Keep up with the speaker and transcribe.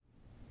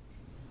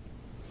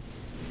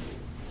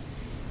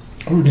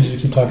Or we can just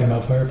keep talking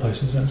about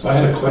fireplaces. I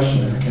had a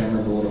question and I can't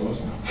remember what it was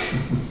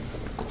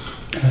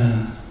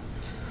now.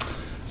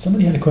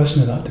 Somebody had a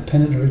question about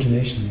dependent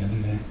origination the other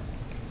day.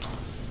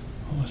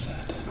 What was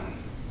that?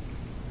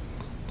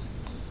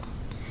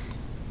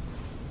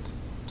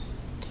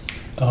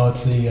 Oh,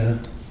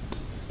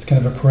 it's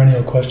kind of a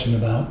perennial question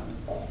about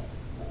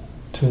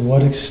to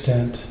what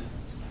extent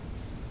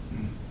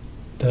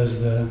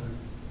does the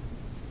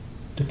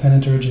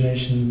dependent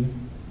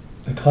origination,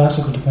 the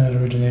classical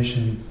dependent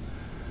origination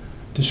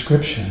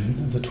description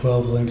of the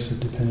 12 links of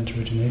dependent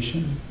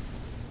origination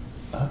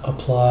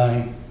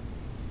apply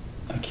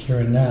like here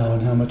and now,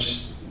 and how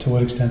much, to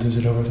what extent is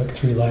it over like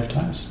 3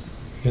 lifetimes?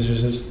 Because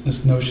there's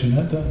this notion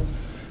that the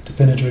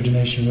dependent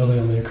origination really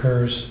only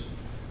occurs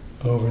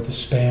over the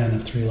span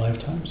of 3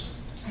 lifetimes.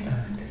 I don't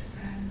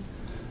understand.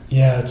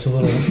 Yeah, it's a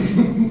little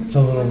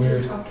What weird.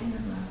 are you talking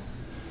about?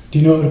 Do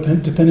you know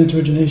dependent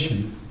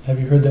origination? Have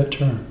you heard that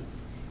term?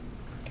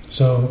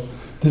 So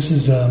this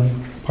is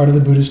part of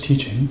the Buddha's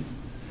teaching.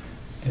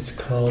 It's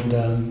called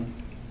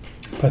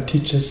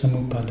Paticca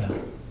Samuppada.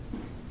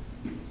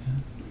 Yeah.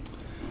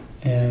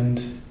 And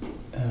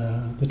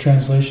the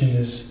translation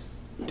is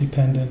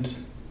dependent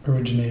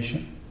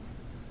origination.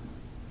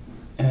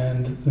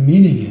 And the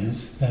meaning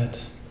is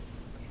that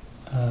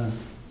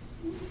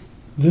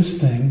this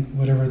thing,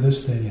 whatever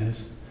this thing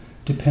is,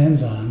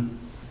 depends on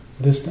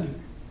this thing.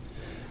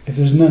 If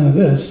there's none of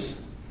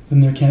this, then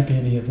there can't be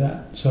any of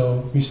that.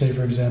 So we say,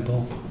 for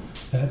example,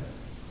 that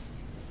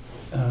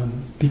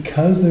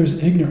because there's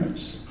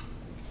ignorance,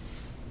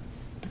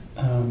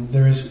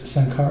 there is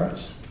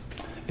sankharas.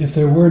 If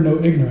there were no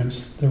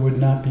ignorance, there would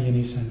not be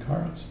any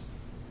sankharas.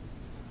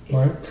 Is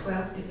Right?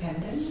 12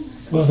 dependent?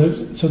 Well,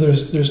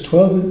 there's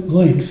 12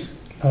 links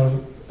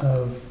of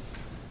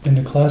in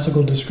the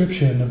classical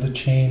description of the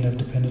chain of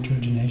dependent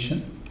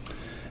origination.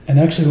 And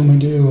actually, when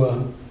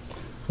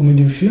we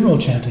do funeral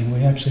chanting,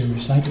 we actually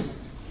recite it.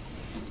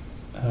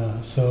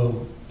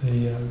 So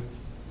the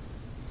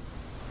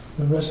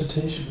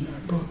recitation in our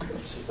book.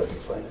 Let's see if I can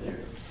find it here.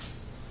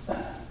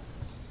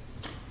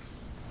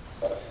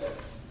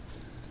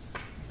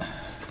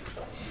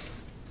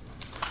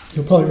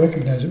 You'll probably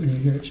recognize it when you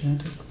hear it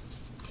chanted.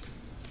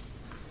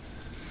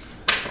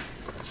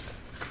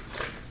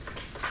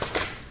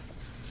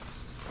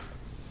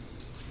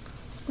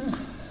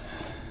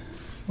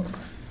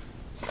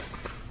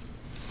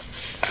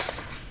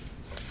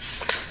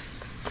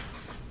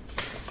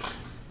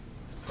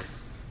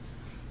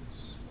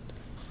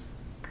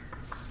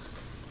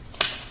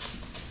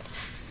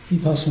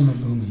 Vipassana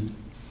Bhumi.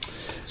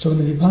 So in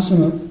the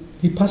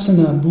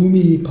Vipassana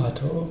Bhumi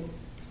Pato,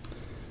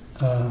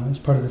 as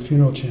part of the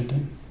funeral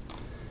chanting,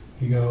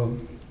 we go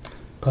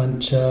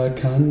Pancha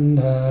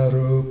Khandha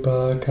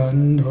Rupa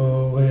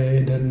Khandho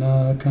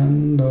Vedana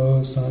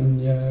Khandho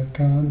Sanya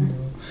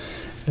Khandho,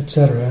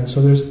 etc. And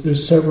so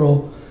there's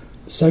several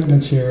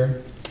segments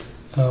here.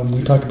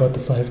 We talk about the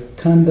 5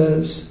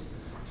 khandhas,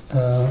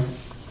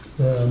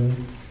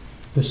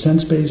 the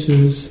sense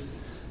bases,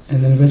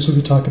 and then eventually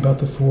we talk about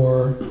the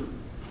four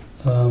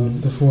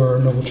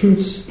noble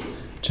truths.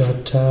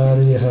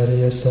 Chattari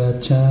Hariya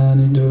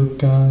Sachani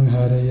Dukkang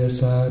Hariya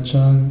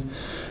Sachang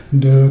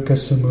Dukkha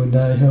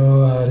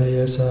Samudayo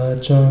Hariya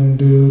Sachang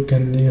Dukkha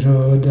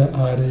Nirodha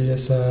Hariya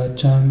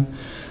Sachang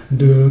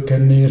Dukkha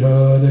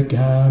Nirodha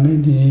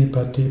Gamini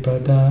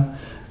Patipada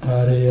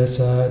Hariya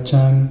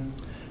Sachang.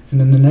 And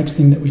then the next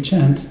thing that we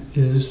chant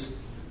is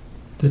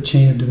the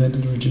chain of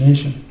dependent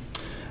origination.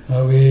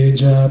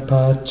 Avijja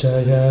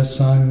Pachaya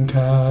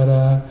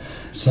Sankhara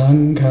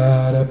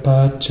Sankhara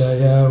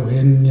Pachaya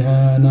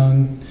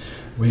Vinyanam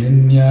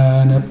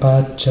Vinyana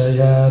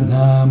Pachaya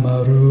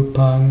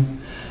Namarupang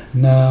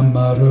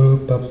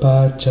Namarupa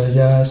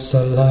Pachaya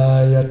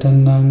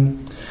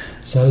Salayatanam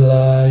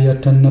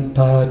Salayatana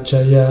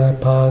Pachaya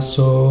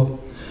Paso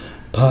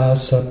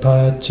Pasa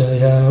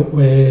Pachaya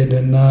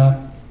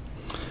Vedana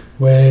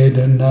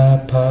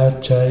Vedana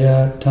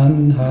Pachaya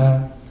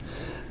Tanha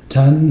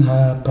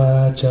Tanha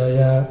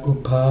Pachaya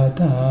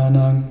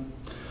Upadanam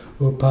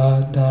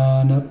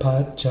Upadana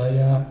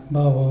Pachaya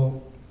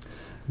Bhavo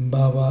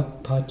Bhava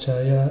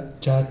Pachaya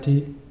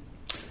Jati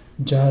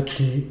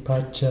Jati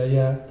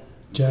Pachaya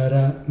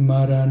Jara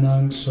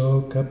Maranang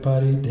Soka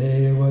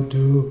Parideva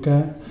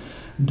Dukkha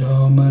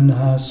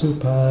Domana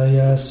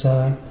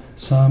Supayasa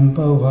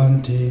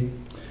Sampavanti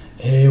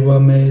Eva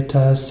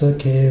Metasa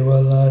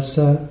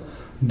Kevalasa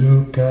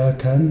Dukkha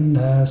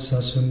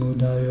Khandhasa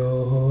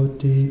Samudayo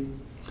Hoti.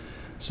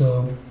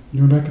 So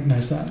you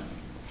recognize that.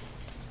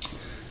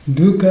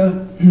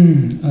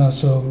 Dukkha,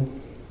 so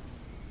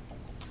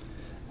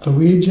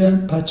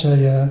avijja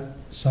pachaya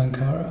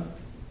sankhara.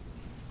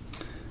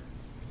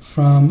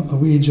 From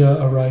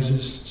avijja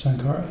arises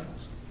sankhara.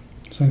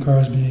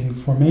 Sankharas being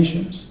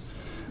formations,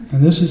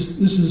 and this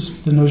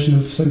is the notion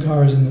of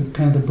sankharas in the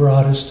kind of the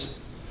broadest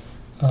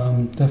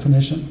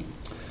definition.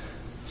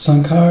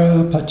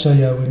 Sankhara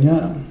pachaya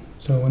vijnana.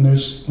 So when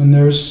there's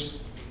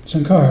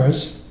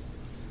sankharas,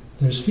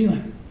 there's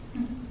feeling.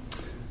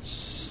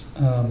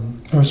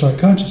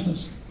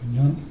 Consciousness.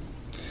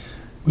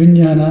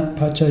 Vijnana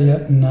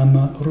Pachaya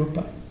Nama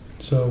Rupa.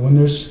 So when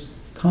there's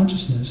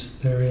consciousness,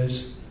 there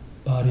is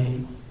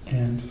body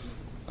and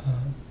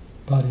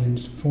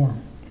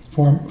form.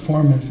 Form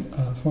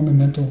and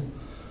mental.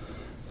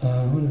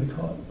 What do they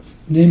call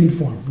it? Name and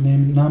form.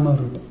 Name, nama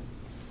rupa.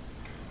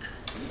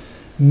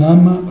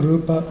 Nama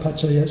rupa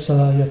pachaya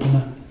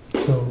salayatana.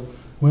 So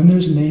when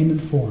there's name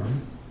and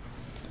form,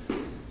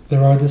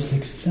 there are the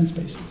 6 sense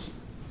bases.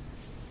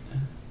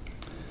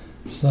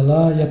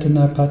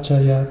 Salayatana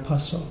pachaya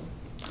paso.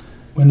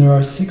 When there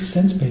are 6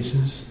 sense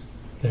bases,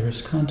 there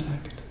is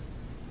contact.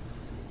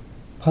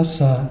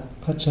 Pasa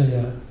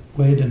pachaya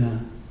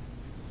vedana.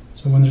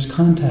 So when there's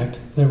contact,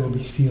 there will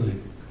be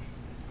feeling.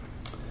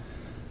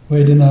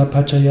 Vedana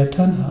pachaya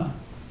tanha.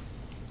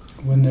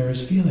 When there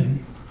is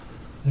feeling,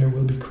 there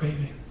will be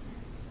craving.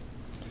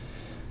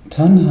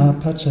 Tanha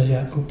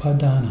pachaya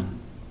upadanam.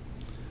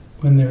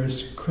 When there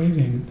is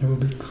craving, there will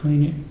be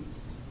clinging.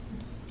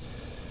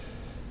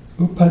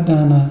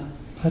 Upadana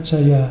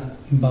pachaya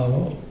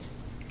bhavo.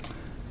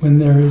 When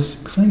there is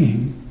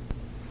clinging,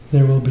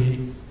 there will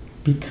be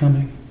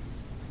becoming.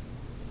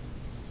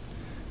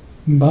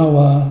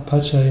 Bhava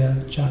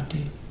pachaya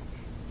jati.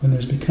 When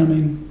there's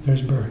becoming,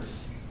 there's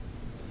birth.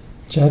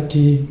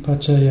 Jati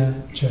pachaya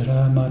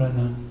jara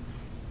marana.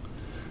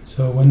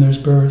 So when there's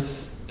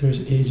birth,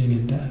 there's aging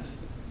and death.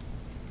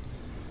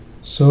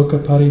 Soka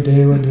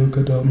parideva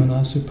dukkha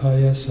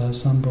domanasupaya sa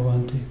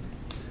sambhavanti.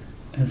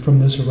 And from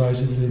this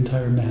arises the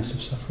entire mass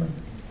of suffering.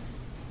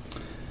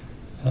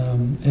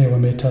 Eva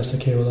metasa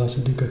kevalasa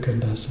dukkha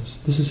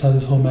kandasas. This is how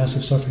this whole mass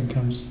of suffering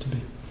comes to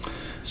be.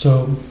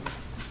 So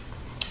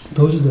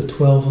those are the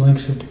 12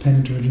 links of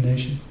dependent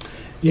origination.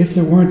 If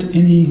there weren't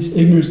any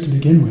ignorance to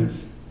begin with,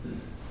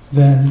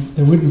 then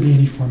there wouldn't be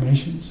any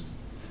formations.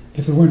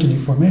 If there weren't any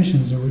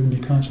formations, there wouldn't be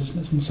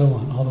consciousness, and so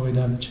on, all the way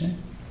down the chain.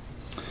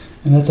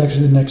 And that's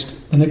actually the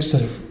next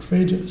set of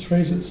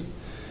phrases.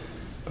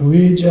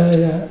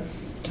 Avijjaya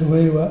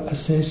taveva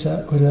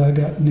asesa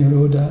uraga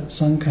nirodha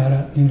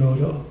sankara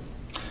nirodho.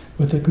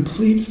 With the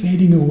complete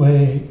fading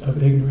away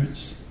of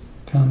ignorance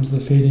comes the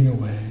fading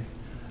away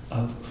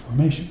of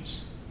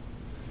formations.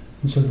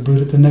 And so the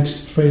Buddha, the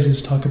next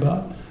phrases talk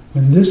about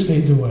when this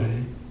fades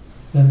away,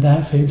 then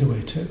that fades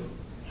away too.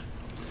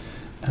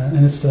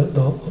 And it's so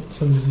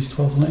there's these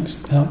 12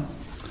 links. Now,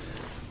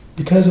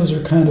 because those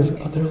are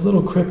they're a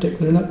little cryptic,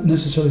 they're not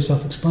necessarily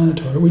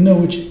self-explanatory. We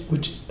know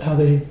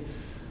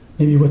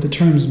maybe what the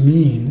terms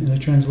mean in a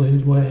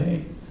translated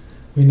way.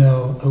 We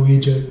know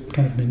avijja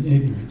kind of mean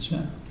ignorance,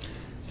 yeah?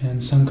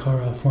 And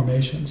sankhara,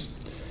 formations,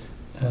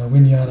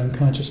 vijnana,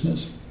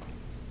 consciousness.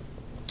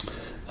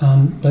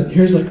 But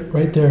here's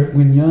right there,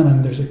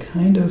 vijnana, there's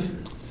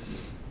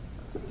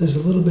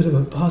a little bit of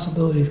a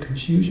possibility of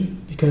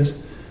confusion,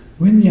 because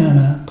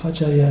vijnana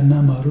pachaya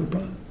nama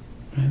rupa,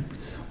 right?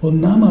 Well,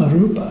 nama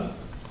rupa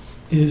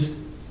is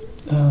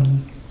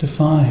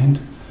defined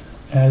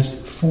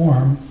as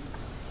form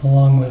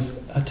along with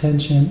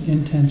attention,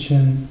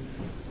 intention,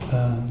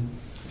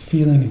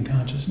 feeling, and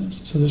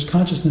consciousness. So there's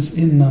consciousness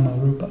in nama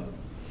rupa.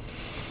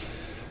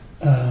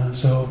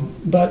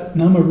 But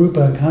nama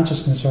rupa and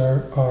consciousness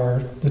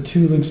are the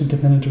 2 links of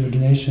dependent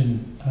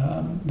origination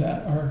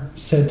that are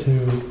said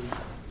to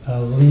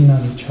lean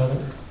on each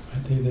other.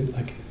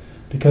 Right?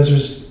 Because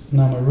there's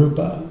nama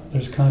rupa,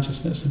 there's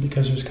consciousness, and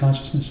because there's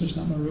consciousness, there's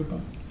nama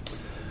rupa.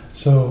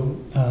 So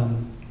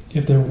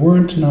if there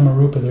weren't nama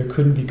rupa, there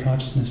couldn't be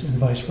consciousness, and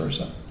vice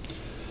versa.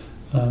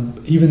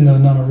 Even though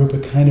nama rupa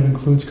kind of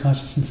includes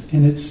consciousness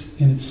in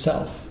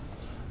itself,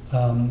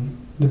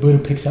 the Buddha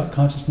picks out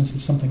consciousness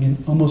as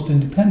something almost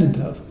independent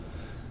of,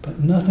 but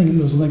nothing in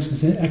those links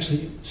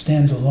actually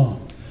stands alone.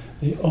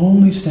 They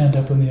only stand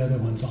up when the other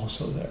one's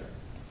also there.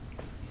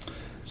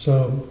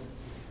 So,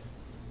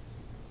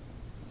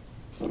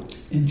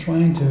 in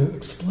trying to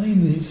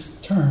explain these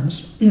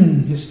terms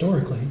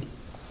historically,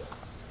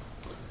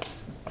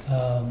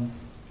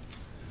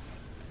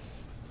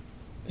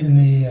 in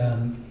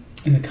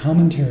the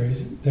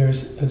commentaries,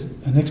 there's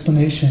an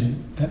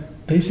explanation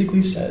that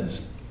basically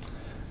says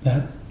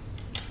that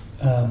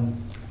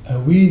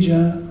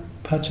avijja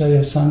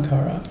pachaya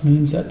sankhara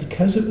means that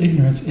because of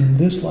ignorance in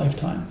this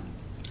lifetime,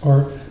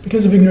 or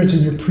because of ignorance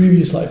in your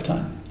previous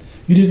lifetime,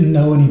 you didn't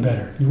know any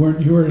better. You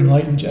were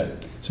enlightened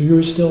yet, so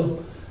you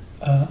still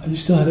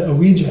had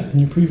avijja in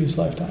your previous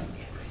lifetime.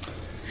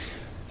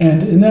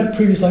 And in that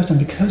previous lifetime,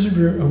 because of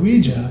your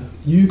avijja,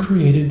 you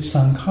created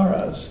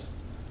sankharas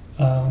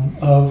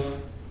of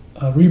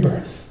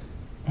rebirth,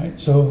 right?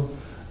 So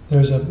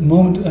there's a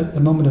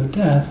moment of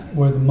death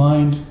where the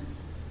mind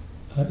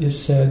is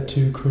said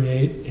to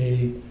create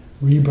a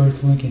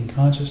rebirth linking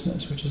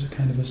consciousness, which is a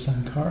kind of a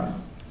sankhara.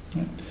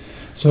 Right?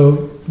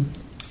 So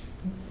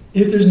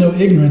if there's no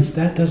ignorance,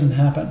 that doesn't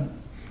happen.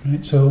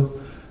 Right? So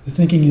the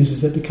thinking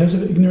is that because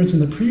of ignorance in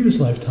the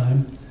previous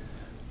lifetime,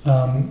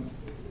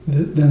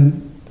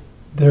 then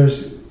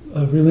there's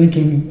a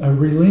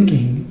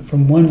relinking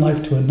from one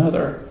life to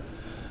another,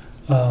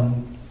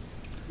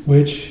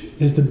 which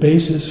is the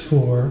basis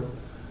for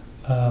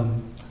the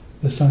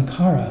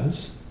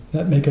sankharas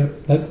that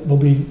will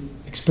be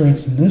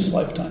experienced in this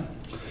lifetime.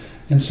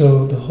 And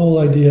so the whole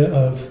idea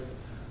of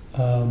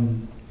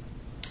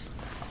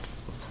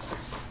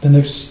the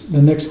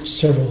next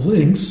several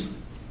links,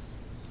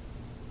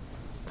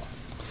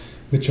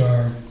 which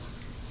are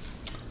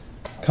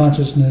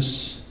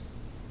consciousness,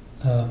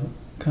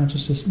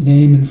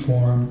 name and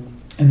form,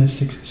 and the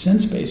six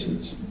sense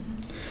bases.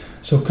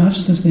 So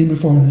consciousness, name and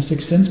form, and the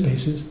six sense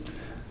bases,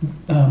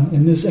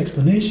 in this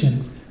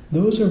explanation,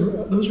 those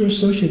are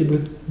associated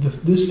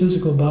with this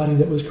physical body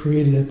that was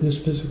created at this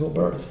physical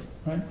birth,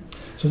 right?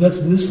 So that's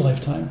this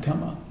lifetime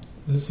karma.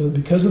 So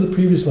because of the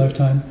previous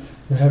lifetime,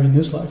 we're having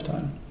this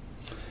lifetime,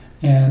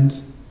 and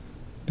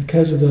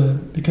because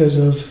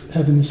of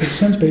having the six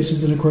sense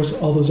bases, then of course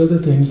all those other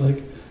things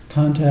like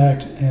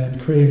contact and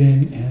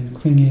craving and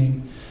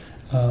clinging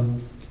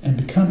and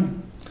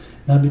becoming.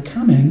 Now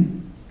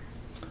becoming,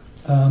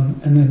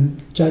 and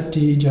then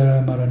jati,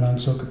 jara, maranam,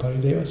 soka,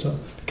 parideva. So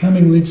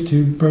becoming leads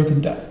to birth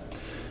and death.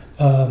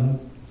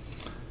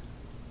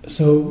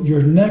 So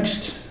your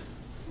next,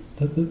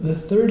 the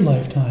third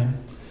lifetime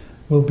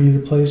will be the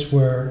place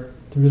where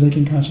the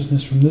relinking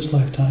consciousness from this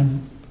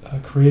lifetime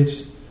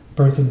creates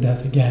birth and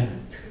death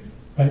again,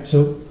 right?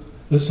 So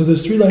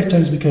there's three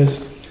lifetimes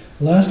because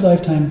last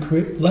lifetime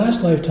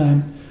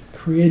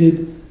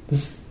created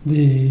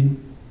the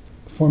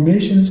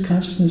formations,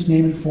 consciousness,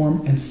 name and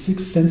form, and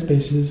six sense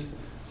bases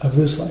of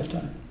this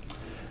lifetime.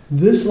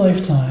 This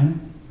lifetime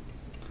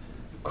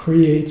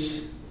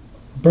creates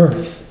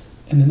birth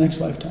in the next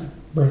lifetime,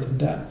 birth and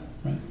death,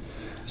 right?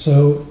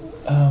 So,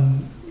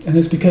 and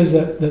it's because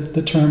that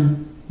the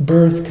term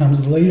birth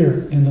comes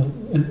later in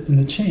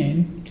the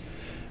chain.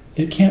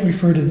 It can't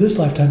refer to this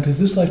lifetime because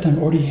this lifetime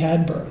already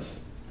had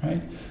birth,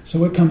 right? So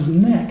what comes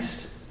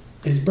next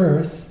is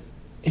birth,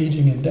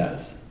 aging, and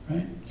death,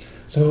 right?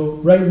 So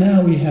right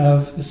now we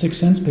have the six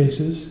sense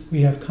bases,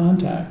 we have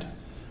contact,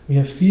 we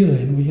have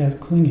feeling, we have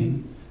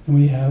clinging, and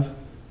we have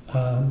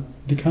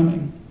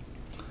becoming.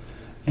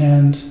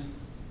 And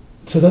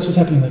so that's what's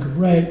happening like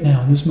right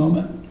now in this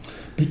moment.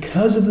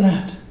 Because of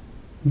that,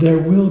 there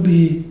will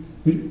be,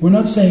 we're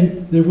not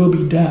saying there will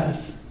be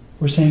death,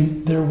 we're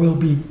saying there will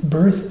be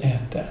birth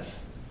and death,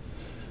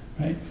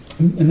 right?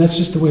 And that's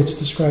just the way it's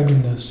described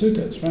in the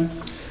suttas, right?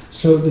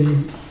 So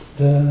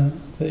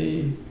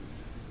the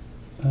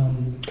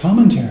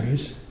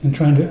commentaries, in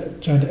trying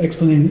to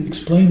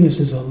explain this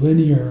as a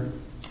linear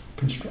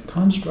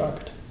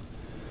construct,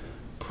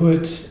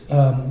 put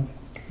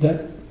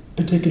that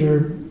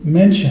particular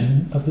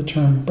mention of the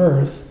term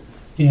birth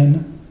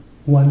in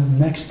one's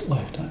next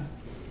lifetime.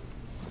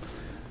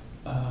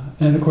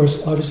 And of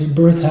course, obviously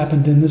birth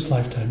happened in this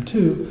lifetime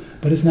too,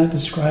 but it's not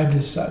described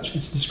as such.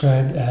 It's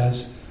described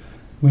as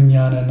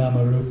Vijnana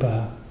Nama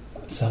Rupa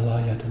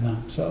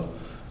Salayatana. So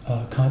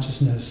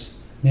consciousness,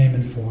 name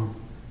and form,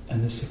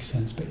 and the six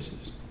sense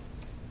bases.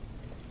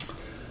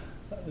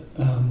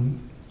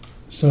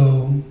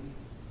 So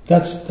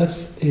that's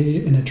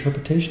an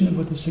interpretation of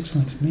what the six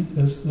links mean.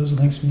 Those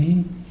links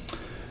mean,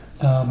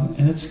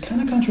 and it's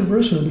kind of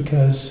controversial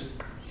because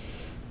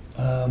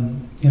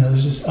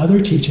there's this other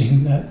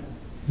teaching that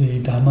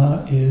the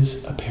Dhamma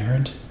is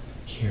apparent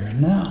here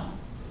and now,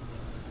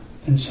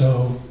 and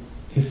so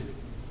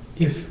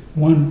if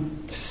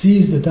one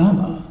sees the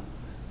Dhamma,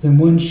 then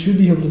one should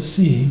be able to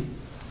see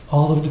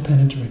all of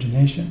dependent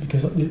origination,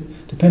 because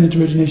dependent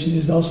origination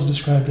is also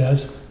described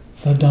as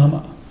the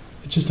Dhamma.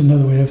 It's just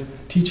another way of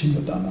teaching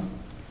the Dhamma.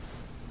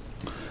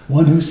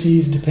 One who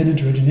sees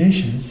dependent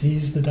origination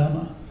sees the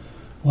Dhamma.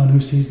 One who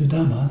sees the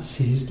Dhamma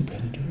sees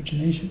dependent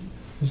origination.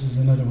 This is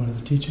another one of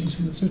the teachings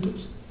in the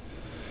suttas.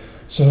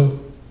 So,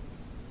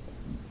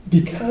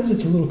 because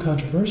it's a little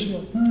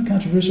controversial,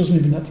 controversial is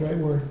maybe not the right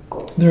word,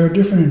 there are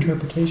different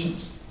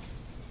interpretations.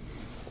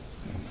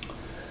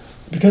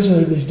 Because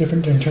of these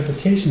different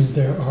interpretations,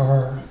 there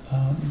are,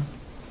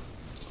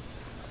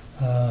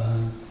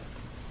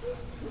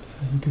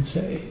 you could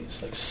say,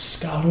 it's like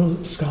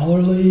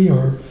scholarly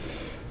or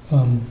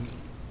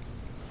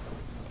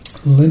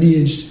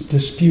lineage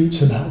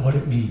disputes about what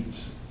it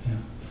means.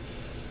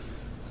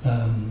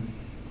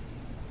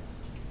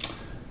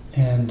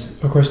 And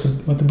of course,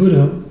 what the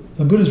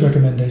Buddha's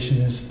recommendation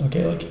is,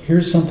 okay, like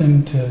here's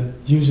something to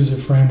use as a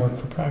framework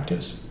for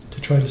practice, to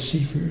try to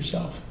see for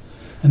yourself.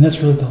 And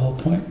that's really the whole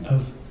point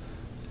of,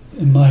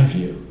 in my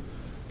view,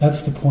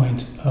 that's the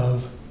point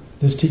of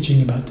this teaching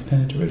about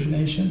dependent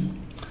origination,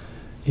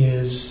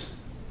 is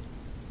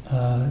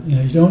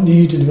you don't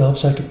need to develop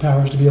psychic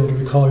powers to be able to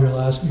recall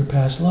your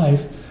past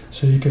life,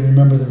 so you can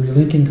remember the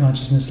relinking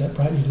consciousness that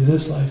brought you to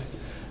this life,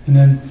 and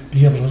then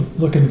be able to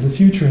look into the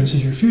future and see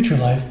your future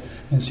life,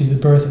 and see the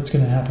birth that's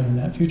going to happen in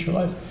that future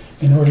life,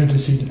 in order to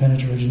see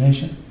dependent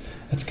origination.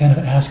 That's kind of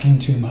asking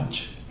too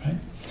much, right?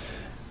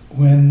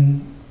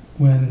 When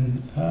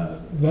the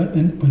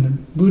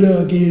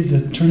Buddha gave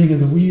the turning of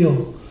the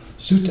wheel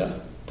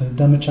sutta, the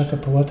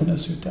Dhammacakkappavattana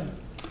sutta,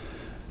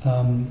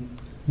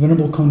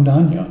 Venerable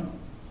Kondanya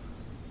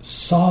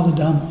saw the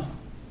Dhamma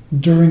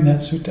during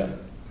that sutta.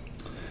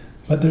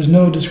 But there's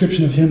no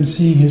description of him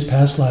seeing his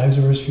past lives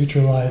or his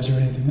future lives or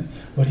anything.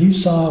 What he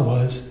saw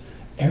was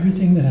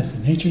everything that has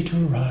the nature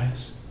to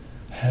arise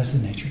has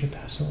the nature to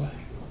pass away.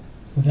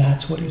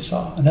 That's what he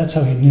saw, and that's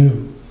how he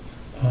knew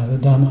the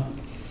Dhamma.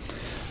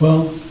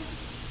 Well,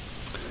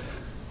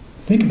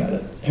 think about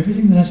it.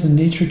 Everything that has the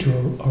nature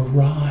to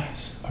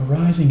arise,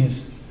 arising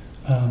is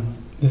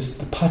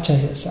the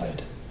pachaya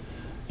side,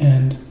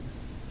 and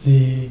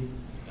the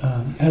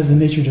has the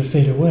nature to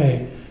fade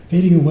away.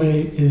 Fading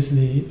away is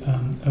the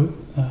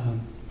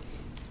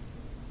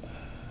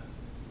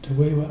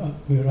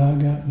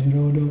viraga,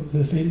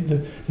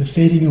 nirodho, the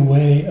fading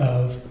away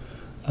of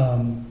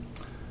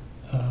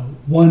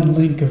one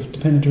link of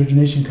dependent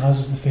origination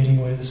causes the fading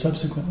away of the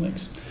subsequent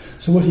links.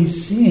 So what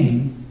he's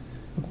seeing,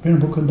 what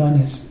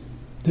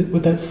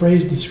that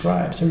phrase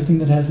describes, everything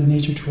that has the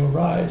nature to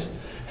arise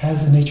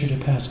has the nature to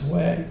pass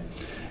away.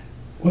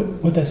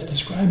 What that's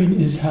describing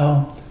is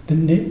how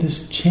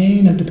this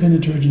chain of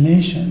dependent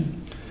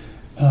origination,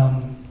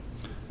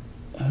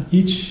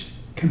 each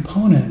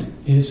component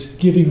is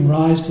giving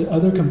rise to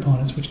other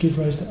components, which give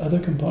rise to other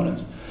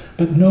components.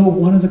 But no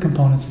one of the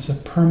components is a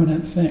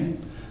permanent thing.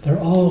 They're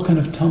all kind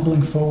of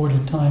tumbling forward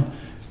in time,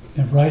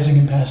 and rising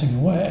and passing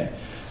away,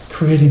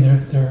 creating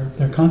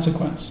their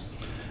consequence.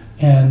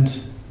 And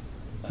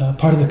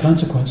part of the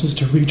consequence is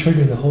to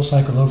re-trigger the whole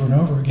cycle over and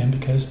over again,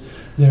 because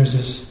there's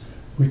this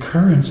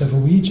recurrence of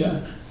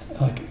avijja,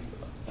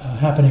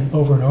 happening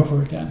over and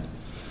over again.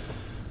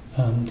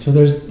 So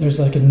there's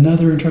like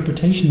another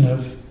interpretation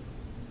of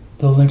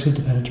the links of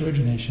dependent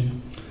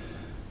origination,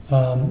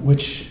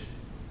 which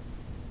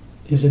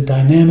is a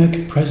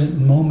dynamic present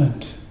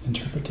moment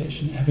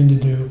interpretation, having to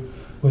do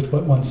with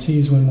what one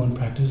sees when one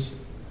practices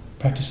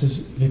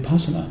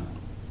vipassana.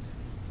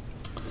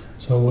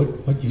 So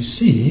what you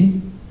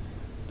see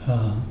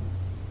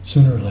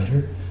sooner or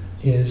later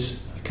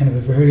is kind of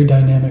a very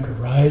dynamic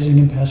arising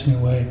and passing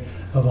away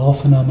of all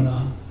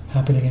phenomena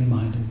happening in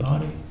mind and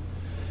body.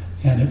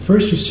 And at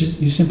first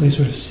you simply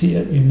sort of see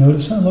it. You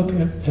notice, look,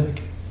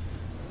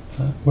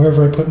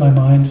 wherever I put my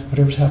mind,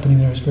 whatever's happening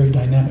there is very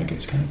dynamic.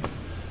 It's kind of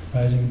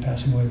rising and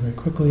passing away very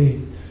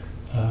quickly.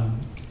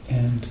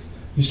 And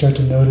you start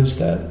to notice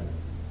that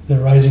the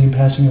rising and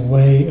passing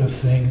away of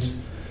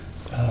things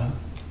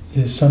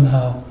is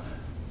somehow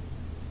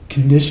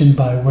conditioned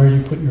by where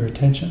you put your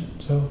attention.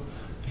 So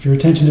if your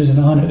attention isn't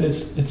on it,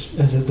 it's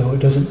as though it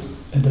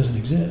doesn't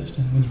exist.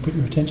 And when you put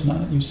your attention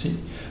on it, you see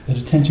that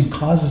attention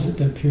causes it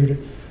to appear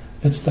to.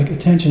 It's like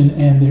attention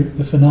and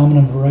the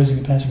phenomenon of arising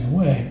and passing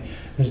away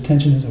that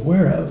attention is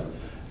aware of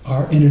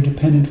are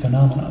interdependent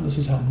phenomena. This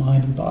is how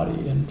mind and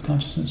body and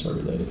consciousness are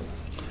related.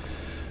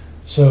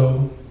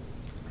 So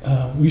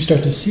we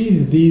start to see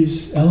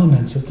these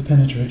elements of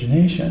dependent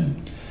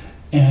origination,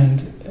 and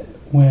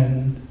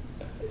when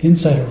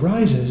insight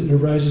arises, it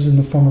arises in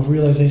the form of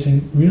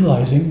realizing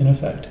in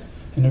effect,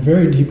 in a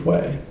very deep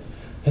way,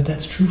 that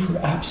that's true for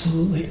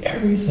absolutely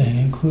everything,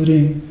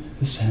 including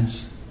the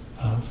sense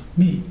of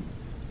me,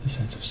 the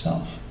sense of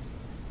self.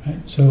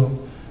 Right?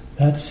 So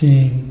that's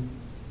seeing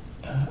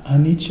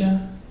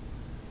anicca,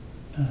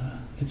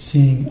 it's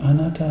seeing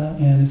anatta,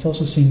 and it's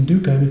also seeing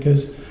dukkha,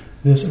 because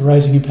this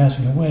arising and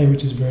passing away,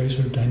 which is very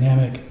sort of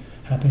dynamic,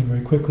 happening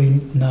very quickly,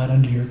 not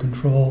under your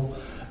control,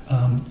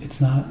 it's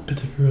not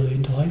particularly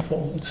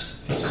delightful. It's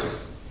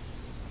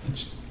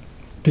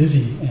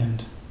busy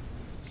and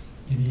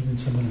maybe even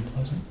somewhat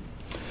unpleasant.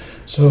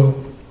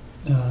 So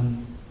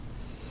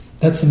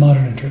that's the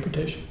modern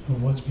interpretation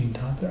of what's being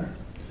taught there.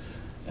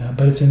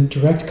 But it's in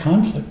direct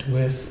conflict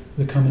with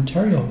the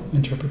commentarial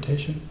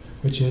interpretation,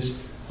 which is,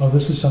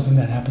 this is something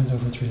that happens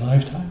over 3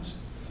 lifetimes.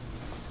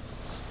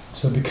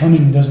 So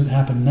becoming doesn't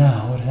happen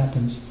now; it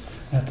happens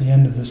at the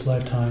end of this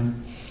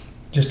lifetime,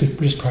 just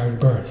prior to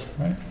birth,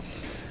 right?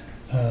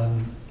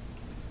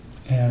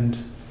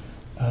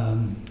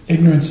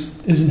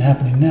 Ignorance isn't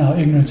happening now.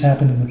 Ignorance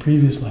happened in the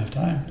previous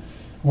lifetime,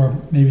 or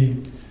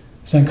maybe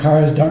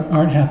sankharas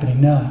aren't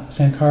happening now.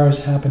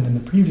 Sankharas happened in the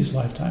previous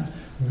lifetime.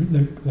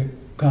 The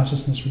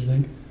consciousness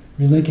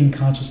relinking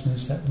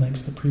consciousness that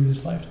links the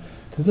previous life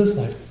to this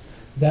life.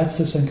 That's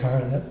the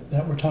sankhara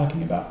that we're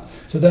talking about.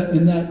 So that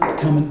in that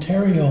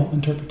commentarial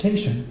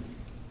interpretation,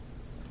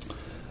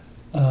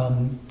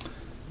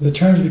 the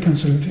terms become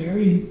sort of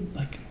very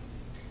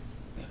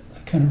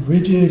kind of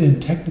rigid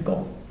and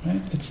technical.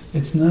 Right?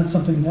 It's not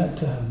something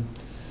that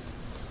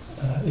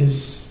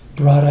is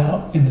brought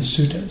out in the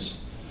suttas.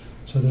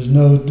 So there's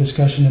no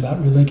discussion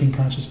about relinking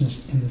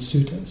consciousness in the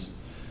suttas.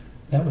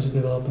 That was a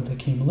development that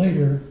came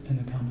later in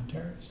the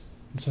commentaries.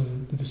 And so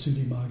the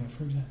Visuddhimagga,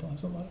 for example,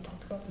 has a lot of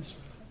talk about this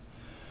sort of thing.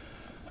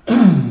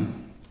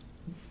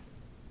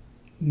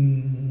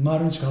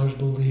 Modern scholars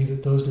believe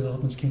that those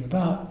developments came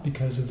about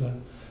because of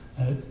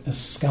a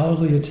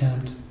scholarly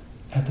attempt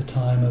at the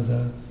time of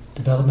the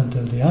development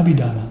of the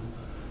Abhidhamma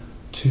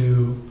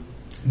to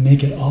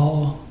make it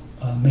all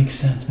make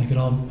sense, make it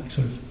all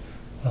sort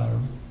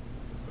of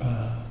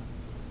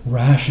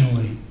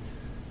rationally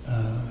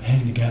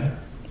hang together.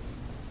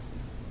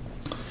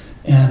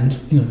 And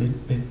you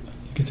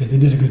could say they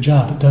did a good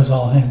job. It does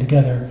all hang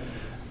together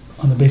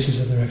on the basis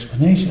of their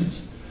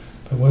explanations.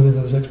 But whether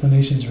those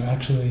explanations are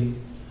actually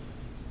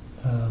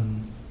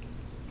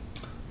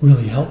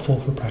really helpful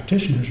for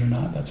practitioners or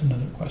not, that's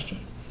another question.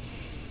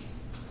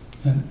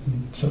 And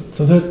so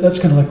that's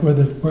kind of like where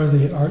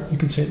the you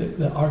could say that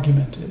the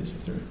argument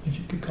is, if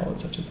you could call it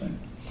such a thing.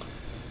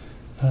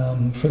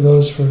 For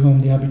those for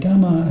whom the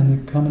Abhidhamma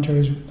and the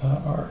commentaries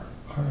are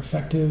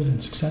effective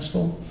and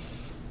successful,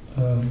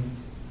 and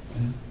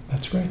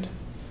that's great.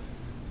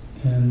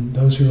 And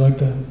those who like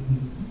the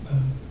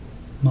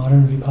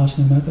modern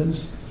Vipassana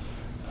methods,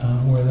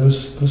 where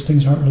those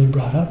things aren't really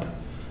brought up,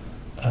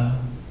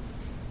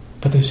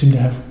 but they seem to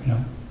have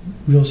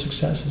real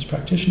success as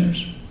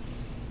practitioners,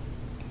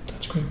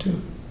 that's great too.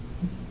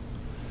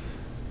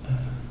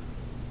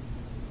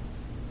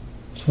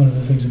 It's one of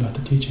the things about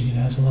the teaching. It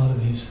has a lot of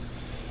these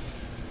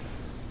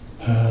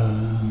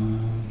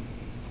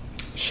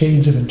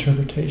shades of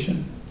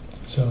interpretation.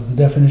 So the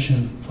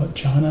definition of what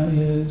jhana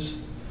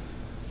is,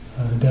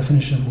 the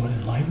definition of what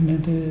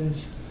enlightenment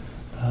is,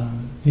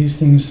 these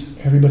things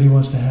everybody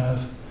wants to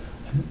have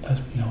a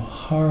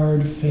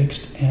hard,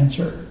 fixed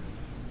answer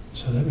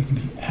so that we can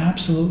be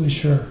absolutely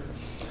sure.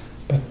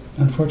 But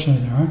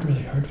unfortunately, there aren't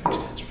really hard,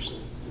 fixed answers.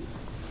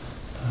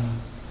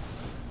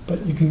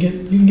 But you can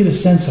get a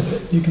sense of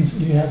it. You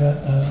have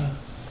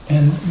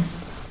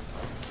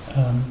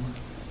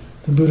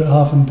the Buddha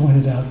often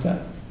pointed out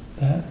that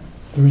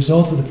the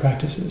result of the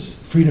practice is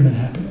freedom and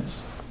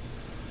happiness.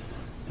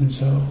 And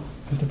so,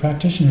 if the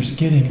practitioner is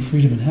getting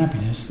freedom and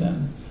happiness,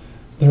 then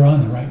they're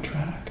on the right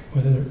track.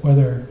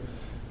 Whether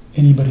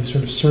anybody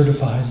sort of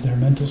certifies their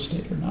mental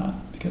state or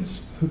not,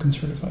 because who can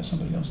certify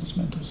somebody else's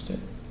mental state?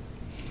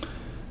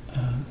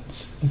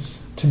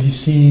 It's to be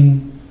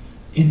seen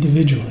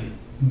individually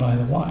by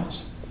the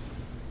wise.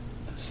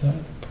 That's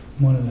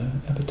one of the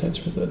epithets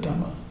for the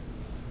Dhamma.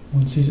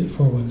 One sees it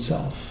for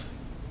oneself,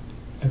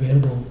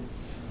 available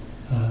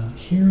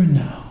here and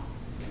now.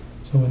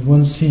 So when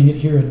one's seeing it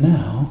here and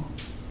now,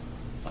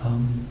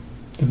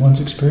 then one's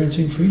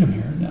experiencing freedom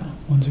here and now.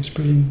 One's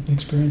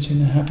experiencing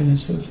the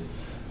happiness of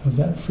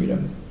that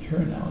freedom here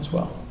and now as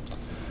well.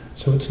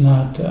 So it's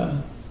not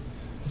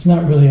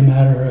really a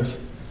matter of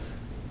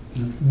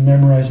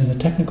memorizing the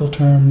technical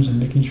terms and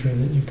making sure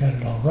that you've got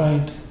it all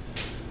right.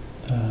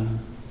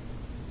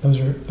 Those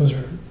are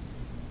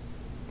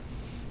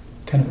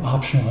kind of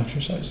optional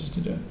exercises to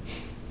do.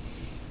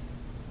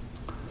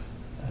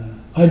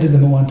 I did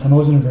them at one time. I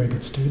wasn't a very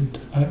good student.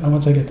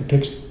 Once I get the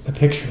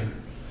picture,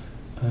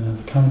 the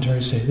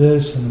commentaries say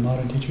this, and the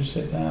modern teachers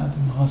say that, the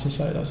Mahasa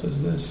Sayadaw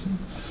says this, and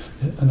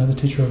another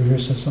teacher over here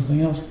says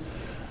something else.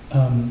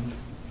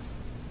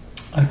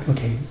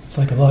 It's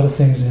like a lot of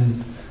things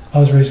I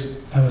was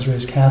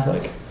raised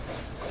Catholic,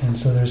 and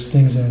so there's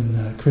things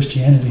in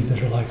Christianity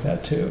that are like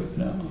that too.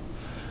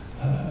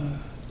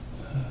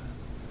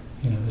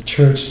 The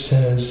church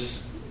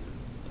says,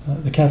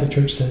 the Catholic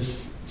Church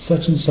says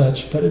such and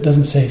such, but it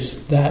doesn't say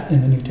that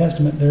in the New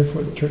Testament.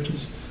 Therefore, the church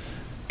has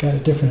got a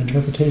different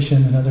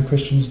interpretation than other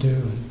Christians do.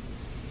 And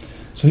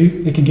so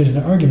they can get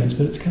into arguments,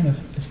 but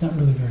it's not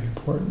really very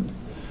important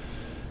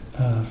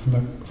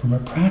from a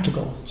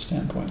practical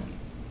standpoint.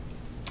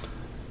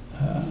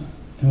 And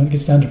when it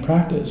gets down to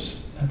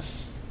practice,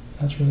 that's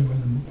really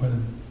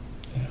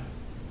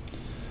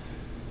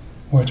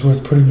where it's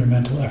worth putting your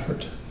mental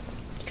effort,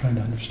 trying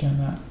to understand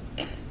that.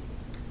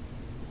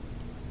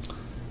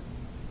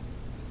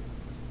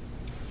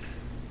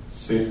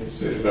 Safe to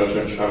say that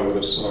Ajahn Chah would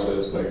have saw it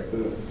as like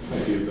the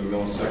idea of the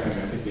millisecond.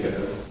 I think he had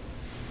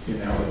the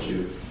analogy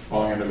of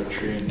falling out of a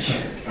tree and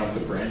trying to count the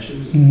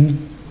branches.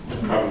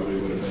 Mm-hmm. Probably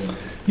would have been.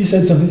 He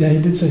said something. Yeah,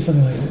 he did say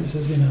something like that. He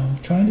says,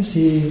 trying to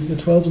see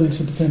the 12 links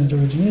of dependent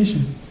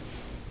origination.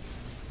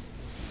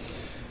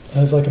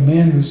 It's like a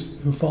man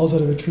who falls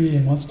out of a tree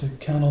and wants to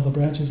count all the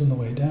branches on the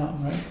way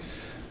down, right?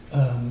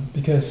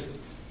 Because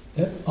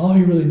all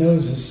he really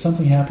knows is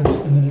something happens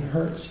and then it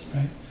hurts,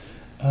 right?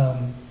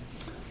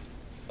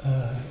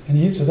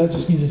 So that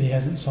just means that he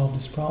hasn't solved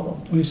his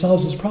problem. When he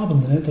solves his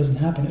problem, then it doesn't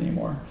happen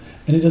anymore.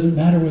 And it doesn't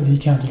matter whether he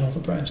counted all the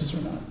branches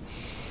or not.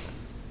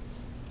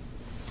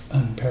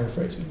 I'm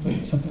paraphrasing,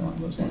 but something along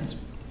those lines.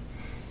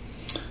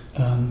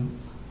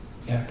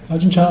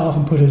 Ajahn Chah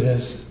often put it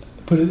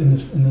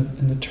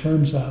in the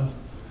terms of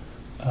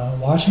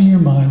watching your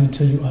mind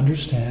until you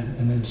understand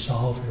and then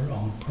solve your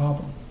own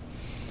problem.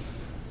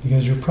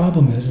 Because your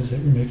problem is that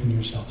you're making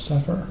yourself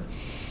suffer.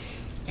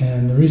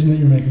 And the reason that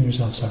you're making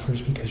yourself suffer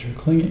is because you're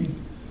clinging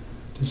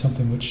to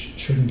something which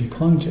shouldn't be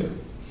clung to.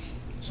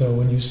 So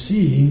when you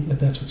see that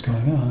that's what's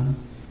going on,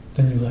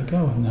 then you let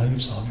go, and now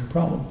you've solved your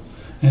problem.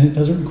 And it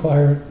doesn't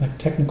require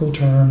technical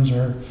terms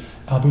or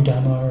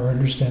abhidhamma or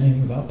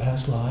understanding about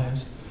past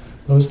lives.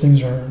 Those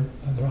things they're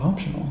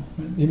optional.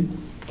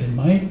 They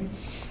might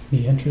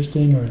be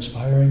interesting or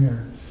inspiring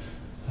or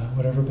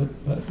whatever,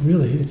 but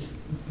really, it's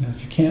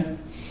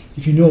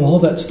if you know all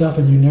that stuff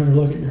and you never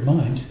look at your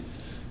mind,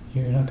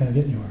 you're not going to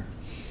get anywhere.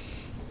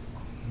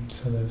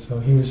 So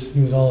he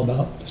was all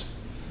about just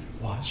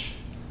watch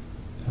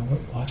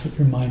what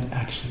your mind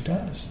actually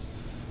does,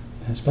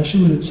 and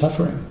especially when it's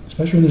suffering,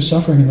 especially when there's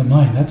suffering in the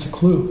mind. That's a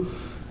clue,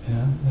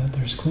 that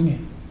there's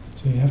clinging.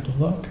 So you have to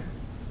look,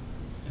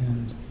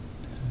 and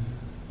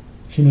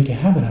if you make a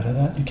habit out of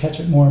that, you catch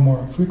it more and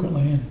more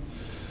frequently, and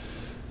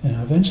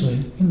eventually,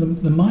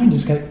 the mind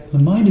is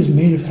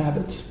made of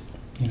habits.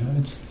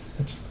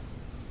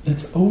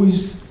 It's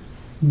always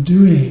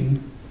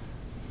doing,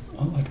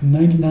 like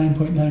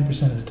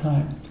 99.9% of the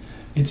time,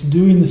 it's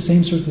doing the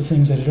same sorts of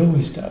things that it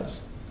always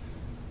does,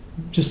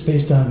 just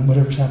based on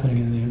whatever's happening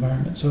in the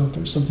environment. So if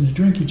there's something to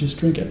drink, you just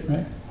drink it,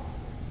 right?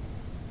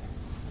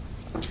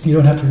 You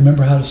don't have to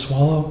remember how to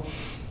swallow.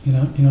 You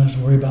don't have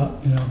to worry about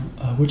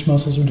which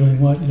muscles are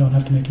doing what. You don't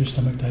have to make your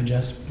stomach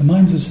digest. The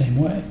mind's the same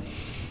way.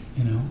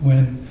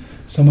 When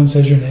someone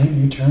says your name,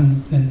 you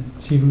turn and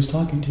see who's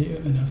talking to you.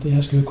 And if they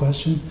ask you a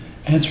question,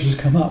 answers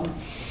come up.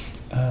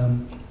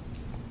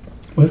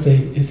 If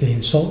they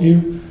insult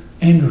you,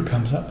 anger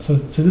comes up. So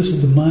this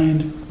is the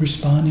mind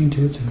responding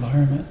to its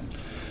environment.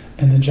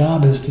 And the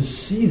job is to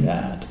see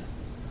that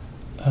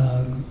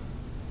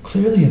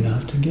clearly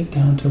enough to get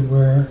down to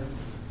where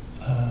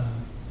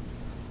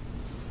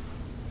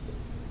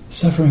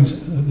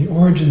sufferings, the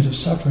origins of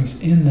sufferings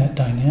in that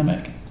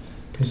dynamic,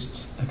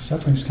 because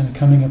suffering's kind of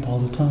coming up all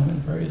the time in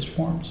various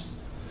forms.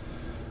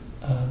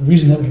 The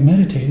reason that we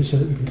meditate is so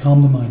that we can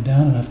calm the mind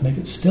down enough, make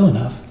it still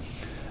enough,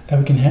 that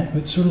we can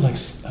it's sort of like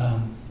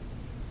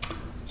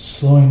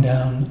slowing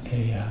down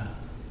a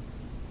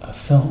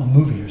film, a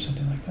movie or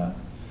something like that.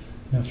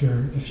 If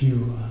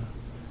you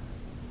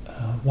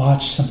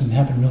watch something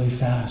happen really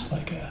fast,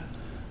 like a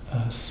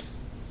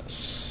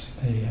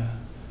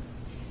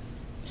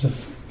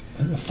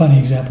funny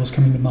example is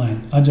coming to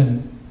mind.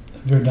 Ajahn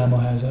Viradhammo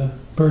has a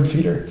bird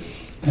feeder,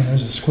 and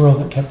there's a squirrel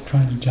that kept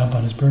trying to jump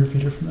on his bird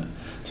feeder from it.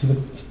 So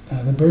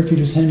the bird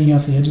feeder's hanging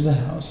off the edge of the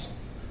house,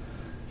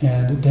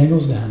 and it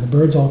dangles down. The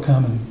birds all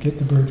come and get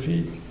the bird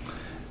feed,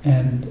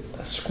 and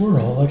a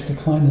squirrel likes to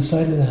climb the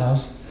side of the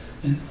house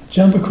and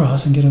jump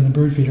across and get on the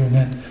bird feeder, and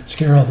then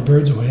scare all the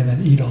birds away, and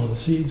then eat all the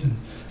seeds and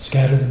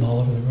scatter them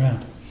all over the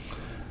ground.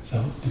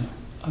 So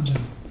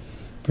Ajahn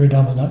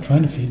Viradhammo's not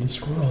trying to feed the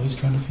squirrel; he's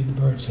trying to feed the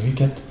birds. So he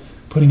kept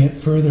putting it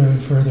further and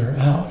further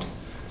out.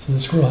 So the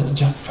squirrel had to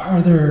jump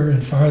farther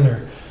and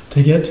farther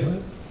to get to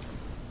it.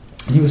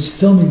 And he was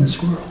filming the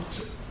squirrel.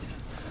 So,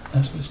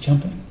 that's what was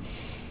jumping.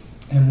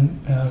 And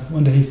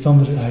one day he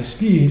filmed it at high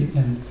speed,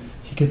 and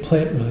he could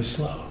play it really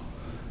slow.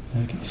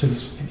 So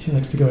he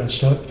likes to go and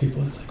show it to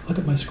people. It's like, look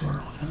at my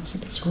squirrel. And it's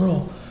like a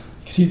squirrel.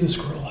 You see the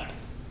squirrel kind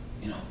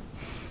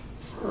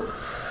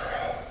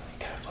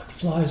of like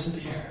flies through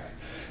the air.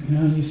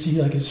 And you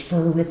see like his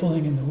fur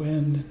rippling in the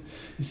wind.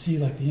 You see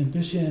like the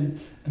ambition,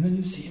 and then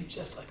you see him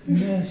just like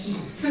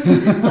miss.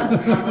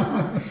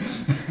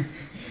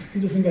 He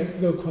doesn't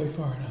go quite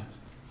far enough.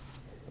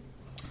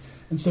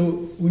 And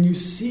so when you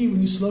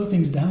slow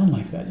things down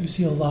like that, you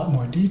see a lot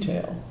more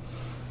detail.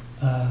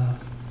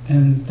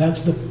 And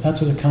that's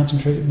what a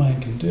concentrated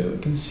mind can do.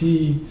 It can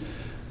see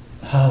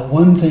how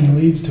one thing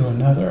leads to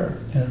another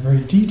in a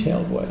very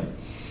detailed way.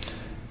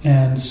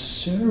 And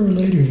sooner or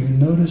later you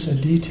notice a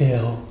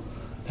detail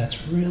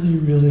that's really,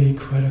 really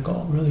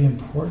critical, really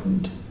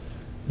important,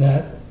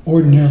 that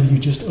ordinarily you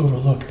just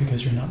overlook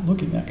because you're not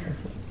looking that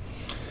carefully.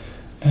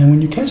 And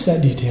when you catch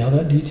that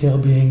detail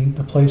being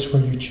the place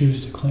where you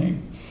choose to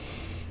cling.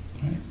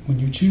 Right? When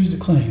you choose to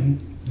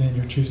cling, then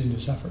you're choosing to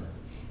suffer.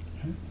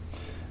 Right?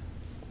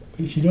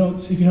 If you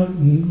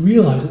don't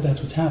realize that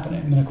that's what's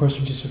happening, then of course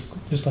you're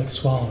just like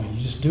swallowing.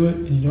 You just do it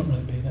and you don't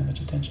really pay that much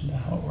attention to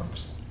how it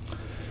works.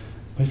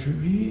 But if you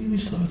really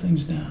slow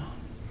things down,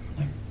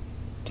 like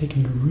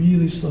taking a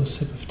really slow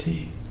sip of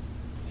tea,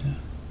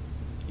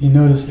 you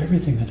notice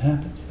everything that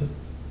happens.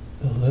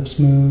 The lips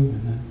move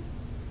and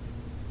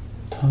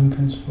the tongue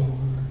comes forward.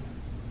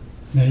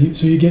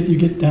 So you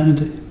get down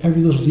into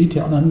every little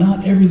detail. Now,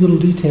 not every little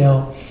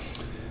detail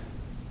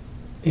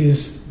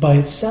is by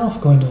itself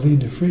going to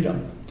lead to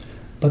freedom,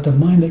 but the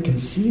mind that can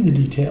see the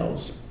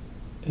details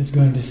is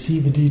going to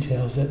see the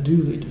details that do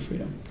lead to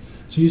freedom.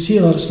 So you see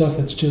a lot of stuff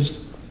that's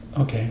just,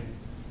 okay,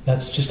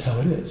 that's just how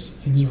it is.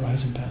 Things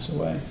arise and pass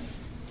away.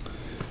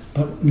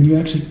 But when you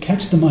actually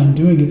catch the mind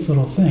doing its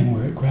little thing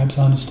where it grabs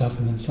onto stuff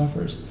and then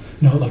suffers,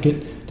 like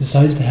it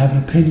decides to have an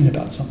opinion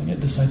about something,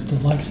 it decides to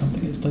like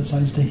something, it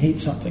decides to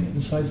hate something, it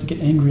decides to get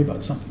angry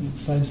about something, it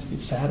decides to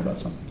get sad about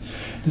something,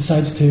 it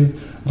decides to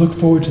look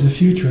forward to the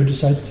future, it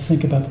decides to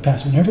think about the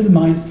past. Whenever the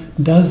mind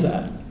does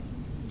that,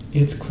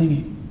 it's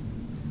clinging.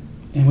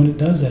 And when it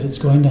does that, it's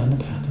going down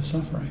the path of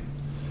suffering.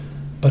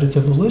 But it's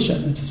a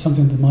volition, it's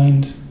something the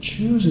mind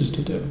chooses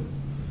to do.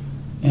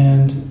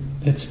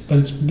 But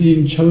it's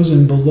being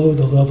chosen below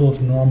the level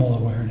of normal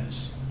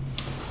awareness.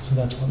 So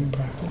that's why we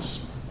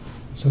practice.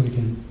 So we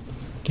can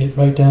get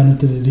right down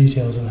into the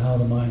details of how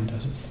the mind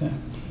does its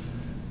thing.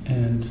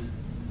 And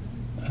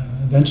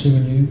eventually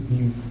when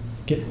you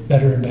get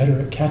better and better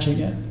at catching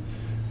it,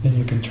 then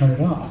you can turn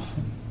it off.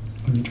 And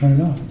when you turn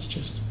it off, it's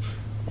just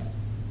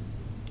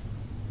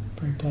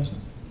very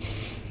pleasant.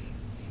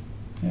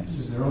 Yes.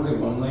 Is there only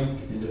one link,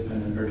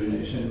 independent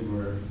origination,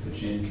 where the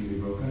chain can be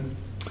broken?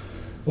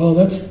 Well,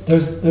 there's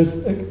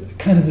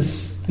kind of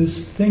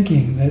this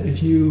thinking that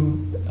if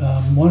you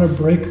want to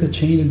break the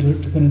chain into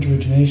dependent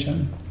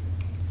origination,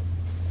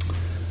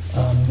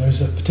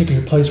 there's a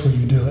particular place where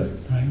you do it,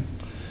 right?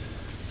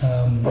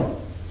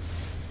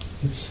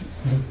 It's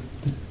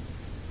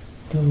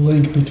the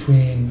link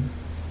between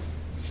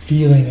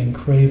feeling and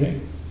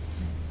craving,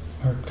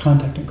 or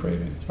contact and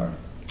craving, sorry.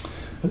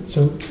 But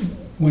so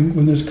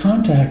when there's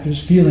contact,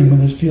 there's feeling. When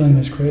there's feeling,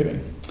 there's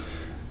craving.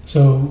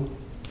 So,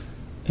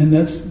 and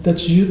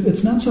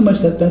it's not so much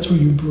that that's where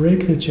you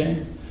break the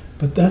chain,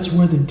 but that's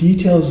where the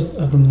details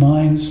of the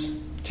mind's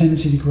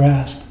tendency to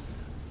grasp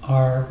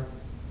are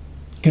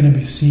going to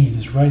be seen,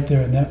 is right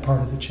there in that part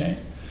of the chain.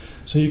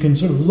 So you can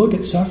sort of look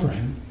at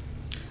suffering,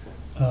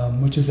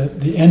 which is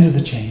at the end of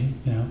the chain,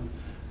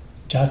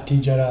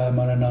 jati, jara,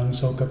 maranang,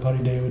 soka,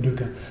 parideva,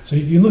 dukkha. So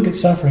if you look at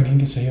suffering, you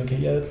can say, okay,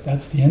 yeah,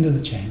 that's the end of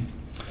the chain.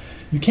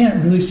 You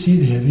can't really see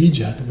the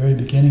avijja at the very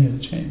beginning of the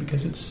chain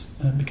because it's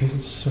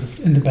sort of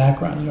in the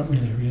background. You don't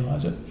really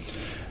realize it.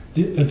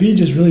 The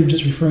avijja is really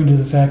just referring to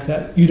the fact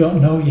that you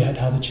don't know yet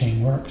how the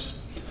chain works.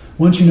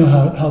 Once you know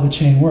how the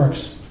chain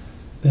works,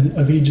 then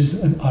avijja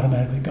is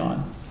automatically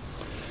gone.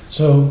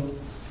 So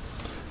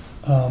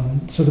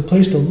the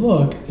place to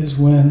look is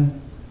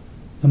when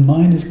the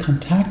mind is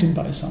contacted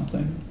by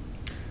something.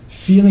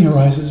 Feeling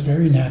arises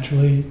very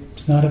naturally.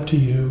 It's not up to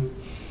you.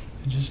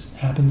 It just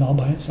happens all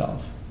by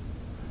itself.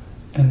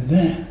 And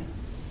then,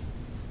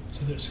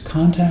 so there's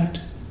contact,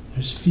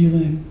 there's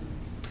feeling,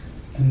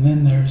 and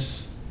then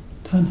there's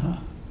tanha.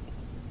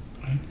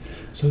 Right?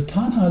 So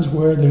tanha is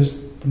where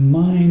there's the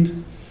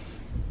mind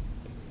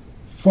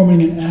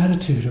forming an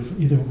attitude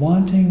of either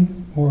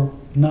wanting or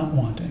not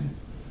wanting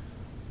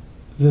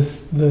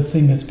the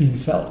thing that's being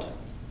felt,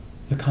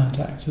 the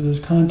contact. So there's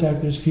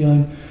contact, there's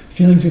feeling.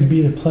 Feeling's going to be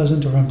either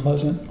pleasant or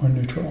unpleasant or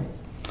neutral.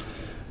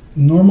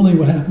 Normally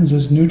what happens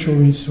is neutral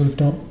we sort of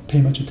don't pay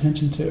much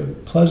attention to.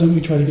 Pleasant we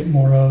try to get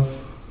more of,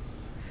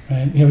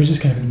 right? We just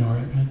kind of ignore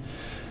it, right?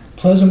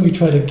 Pleasant we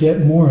try to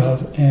get more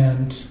of,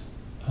 and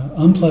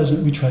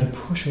unpleasant we try to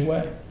push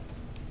away.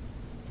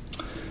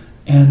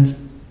 And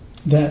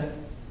that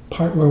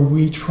part where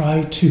we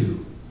try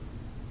to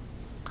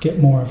get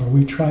more of, or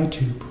we try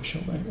to push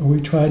away, or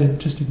we try to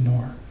just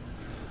ignore,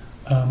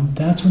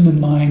 that's when the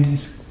mind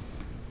is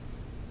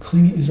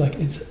clinging, is like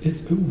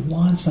it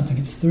wants something,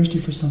 it's thirsty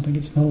for something,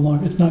 it's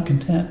not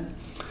content.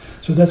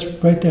 So that's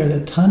right there,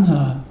 that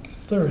tanha,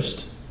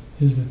 thirst,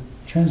 is the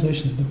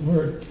translation of the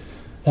word.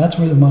 That's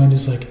where the mind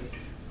is like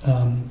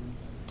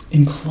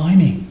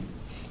inclining.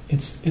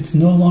 It's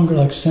no longer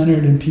like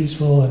centered and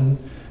peaceful and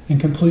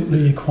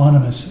completely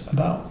equanimous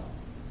about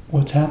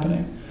what's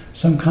happening.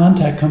 Some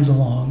contact comes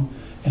along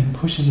and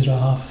pushes it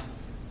off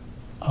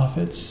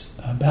its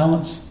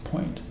balance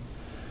point.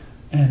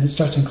 And it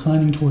starts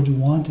inclining towards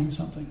wanting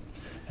something.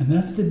 And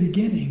that's the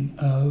beginning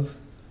of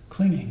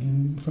clinging.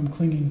 And from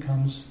clinging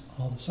comes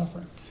all the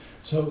suffering.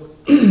 So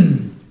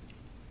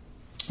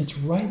it's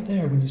right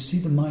there when you see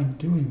the mind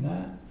doing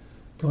that,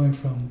 going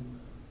from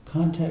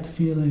contact,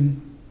 feeling,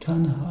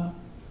 tanha,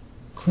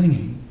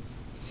 clinging,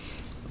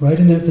 right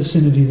in that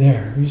vicinity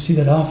there. You see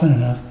that often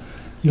enough,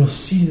 you'll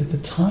see that the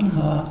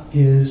tanha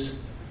is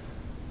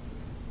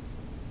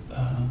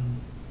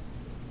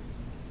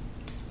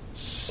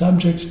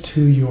subject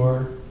to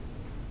your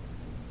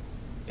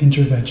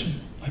intervention.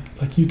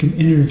 Like you can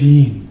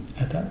intervene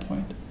at that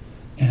point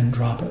and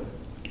drop it.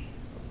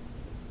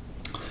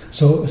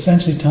 So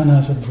essentially tanha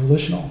is a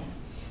volitional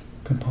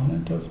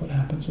component of what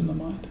happens in the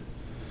mind.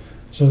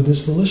 So this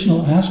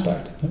volitional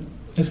aspect,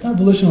 it's not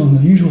volitional in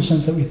the usual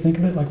sense that we think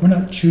of it, like we're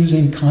not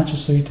choosing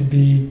consciously to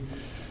be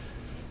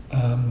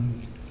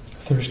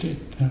thirsty.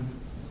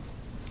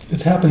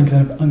 It's happening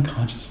kind of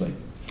unconsciously.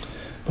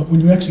 But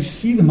when you actually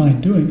see the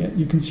mind doing it,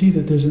 you can see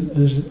that there's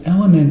an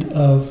element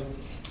of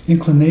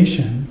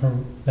inclination, or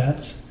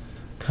that's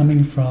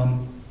coming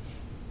from,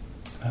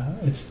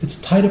 it's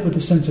tied up with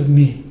the sense of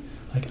me,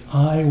 like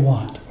I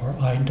want or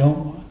I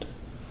don't want.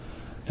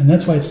 And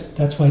that's why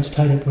it's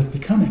tied up with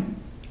becoming,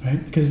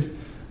 right? Because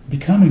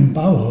becoming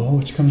bhavo,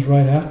 which comes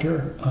right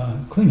after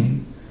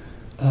clinging,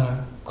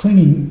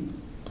 clinging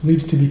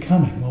leads to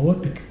becoming. Well,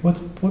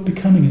 what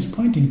becoming is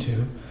pointing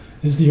to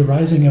is the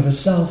arising of a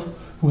self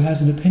who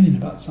has an opinion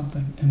about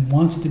something and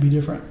wants it to be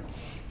different.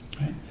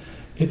 Right?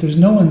 If there's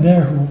no one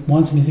there who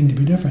wants anything to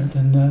be different,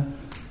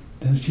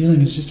 then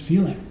feeling is just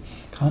feeling.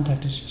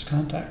 Contact is just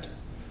contact.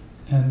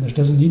 And there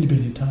doesn't need to be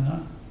any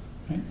tanha.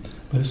 Right?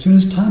 But as soon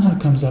as tanha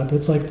comes up,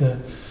 it's like the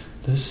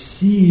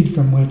seed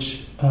from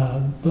which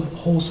the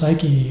whole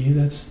psyche,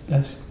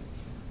 that's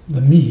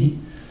the me,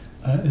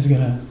 is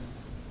going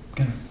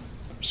to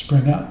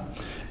spring up.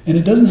 And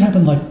it doesn't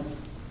happen like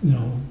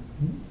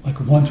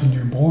once when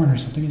you're born or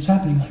something. It's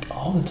happening like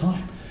all the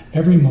time,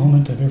 every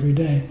moment of every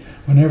day.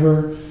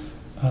 Whenever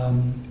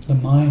the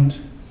mind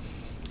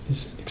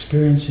is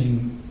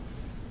experiencing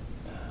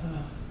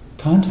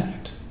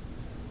contact,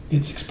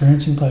 it's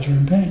experiencing pleasure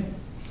and pain.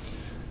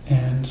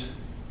 And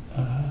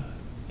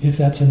if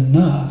that's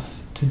enough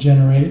to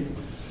generate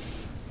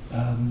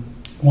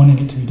wanting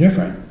it to be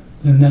different,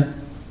 then that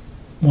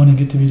wanting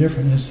it to be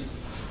different is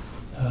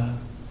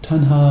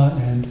tanha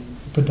and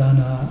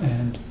upadana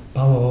and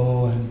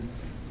bhavo and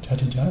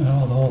jati, and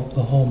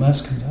the whole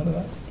mess comes out of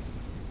that.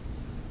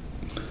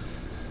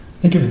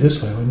 think of it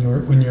this way: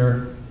 when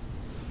you're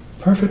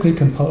perfectly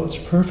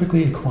composed,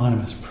 perfectly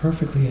equanimous,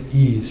 perfectly at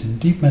ease in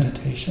deep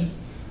meditation,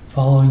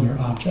 following your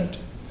object,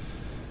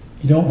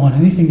 you don't want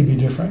anything to be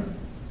different.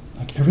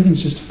 Like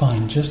everything's just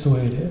fine, just the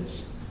way it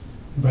is.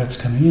 The breath's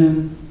coming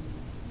in,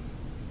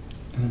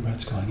 and the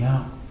breath's going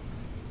out,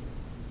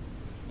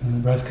 and the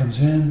breath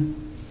comes in,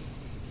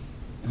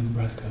 and the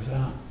breath goes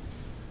out.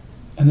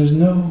 And there's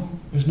no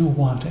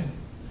wanting.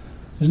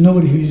 There's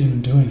nobody who's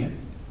even doing it.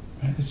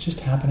 Right? It's just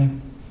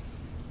happening.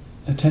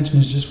 Attention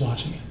is just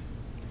watching it.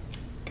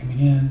 Coming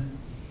in,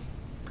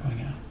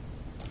 going out.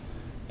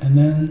 And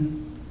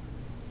then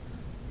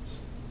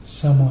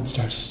someone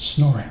starts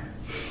snoring.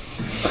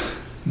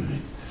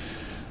 Right?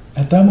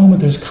 At that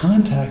moment there's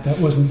contact that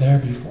wasn't there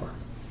before.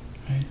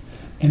 Right?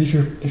 And if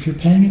you're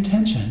paying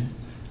attention,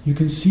 you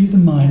can see the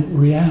mind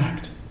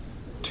react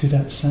to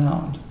that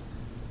sound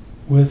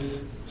with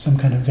some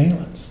kind of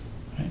valence.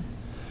 Right?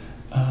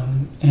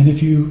 And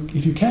if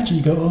you catch it,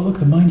 you go, oh look,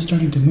 the mind's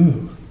starting to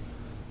move.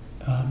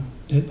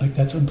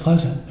 That's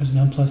unpleasant. There's an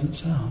unpleasant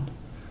sound.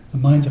 The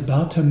mind's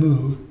about to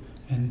move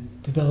and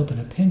develop an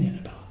opinion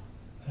about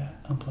that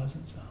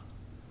unpleasant sound.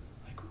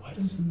 Like, why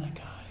doesn't that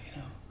guy,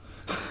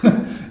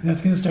 and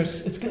it's going to start.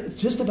 It's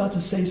just about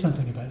to say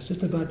something about it. It's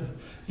just about to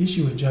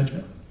issue a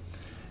judgment.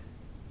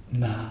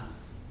 Nah,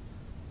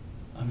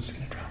 I'm just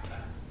going to drop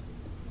that.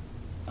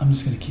 I'm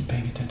just going to keep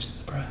paying attention to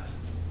the breath.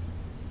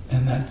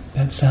 And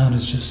that sound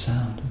is just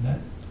sound, and that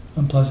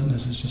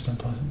unpleasantness is just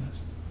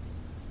unpleasantness.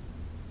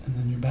 And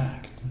then you're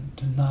back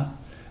to not.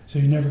 So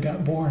you never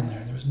got born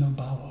there. There was no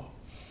bhavo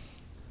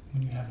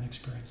when you have an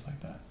experience like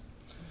that.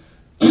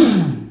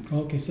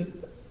 Okay, so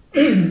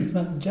it's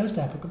not just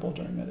applicable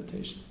during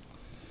meditation.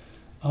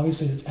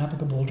 Obviously, it's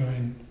applicable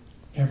during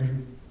every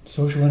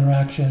social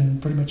interaction,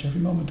 pretty much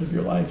every moment of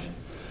your life,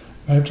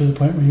 right up to the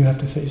point where you have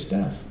to face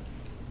death.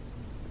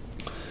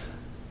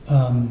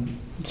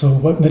 So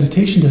what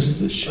meditation does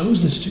is it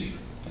shows this to you.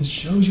 It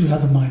shows you how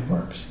the mind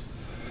works.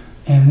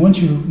 And once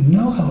you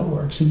know how it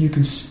works, and you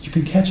can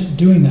catch it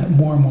doing that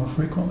more and more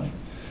frequently,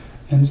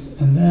 and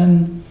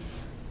then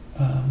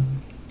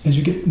as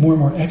you get more and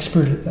more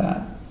expert at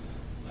that,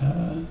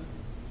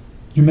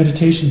 your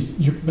meditation,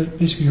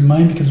 basically your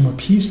mind becomes more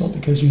peaceful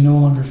because you no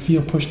longer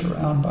feel pushed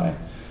around by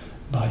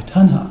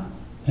tanha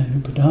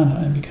and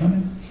upadana and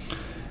becoming.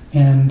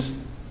 And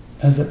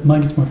as that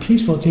mind gets more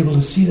peaceful, it's able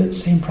to see that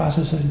same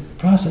process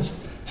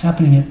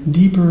happening at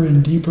deeper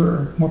and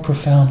deeper, more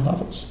profound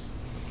levels.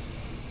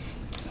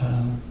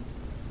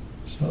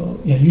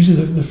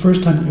 Usually the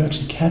first time that you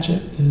actually catch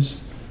it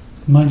is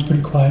the mind's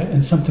pretty quiet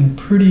and something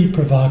pretty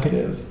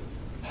provocative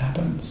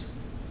happens.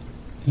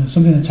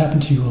 Something that's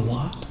happened to you a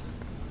lot.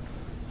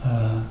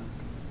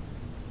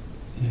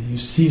 You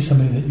see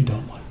somebody that you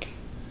don't like,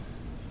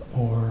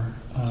 or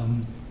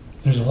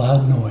there's a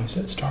loud noise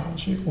that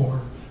startles you,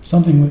 or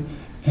something.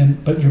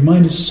 But your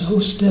mind is so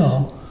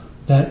still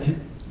that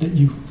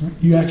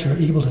you actually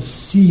are able to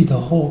see the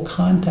whole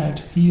contact,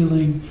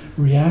 feeling,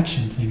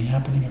 reaction thing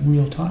happening in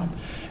real time.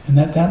 And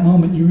at that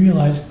moment you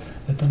realize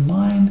that the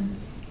mind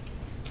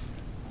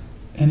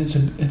and its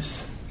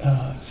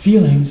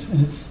feelings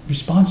and its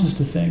responses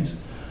to things,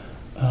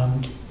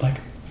 like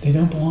they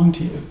don't belong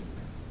to you.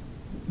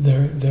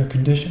 They're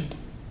conditioned.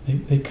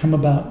 They come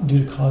about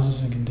due to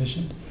causes and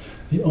conditions.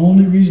 The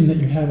only reason that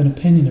you have an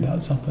opinion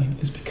about something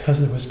is because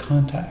there was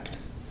contact.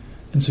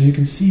 And so you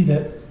can see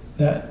that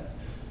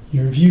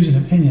your views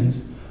and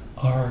opinions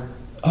are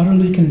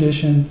utterly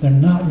conditioned. They're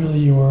not really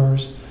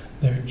yours.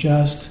 They're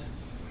just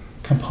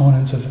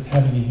components of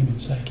having a human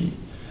psyche.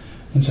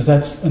 And so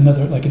that's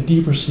another, like a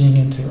deeper seeing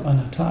into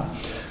anatta.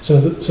 So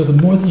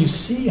the more that you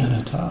see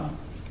anatta,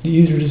 the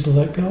easier it is to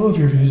let go of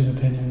your views and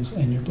opinions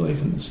and your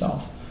belief in the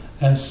self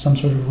as some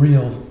sort of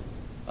real,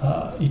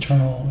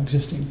 eternal,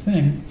 existing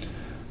thing.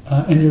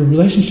 And your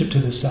relationship to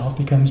the self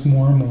becomes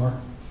more and more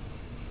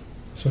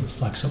sort of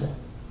flexible.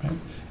 Right?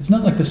 It's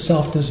not like the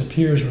self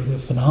disappears or the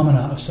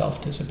phenomena of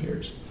self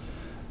disappears,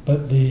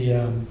 but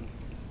the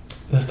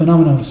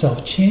phenomena of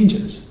self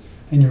changes,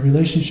 and your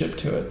relationship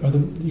to it, or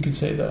you could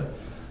say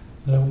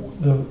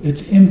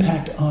its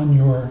impact on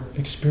your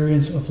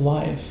experience of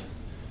life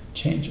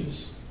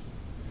changes.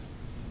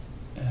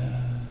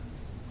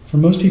 For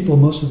most people,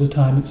 most of the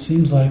time, it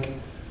seems like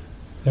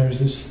there's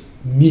this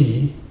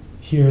me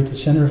here at the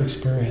center of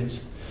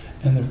experience,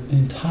 and the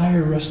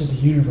entire rest of the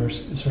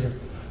universe is sort of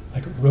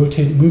like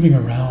rotating, moving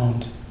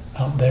around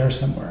out there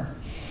somewhere,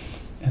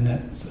 and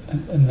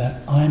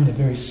that I'm the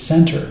very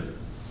center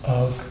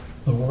of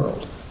the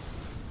world.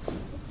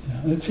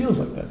 And it feels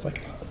like that. It's like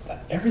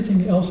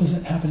everything else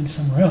isn't happening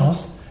somewhere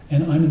else,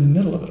 and I'm in the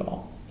middle of it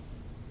all.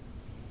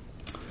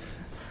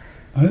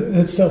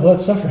 That's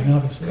suffering,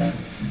 obviously. Right?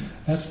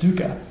 That's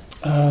dukkha.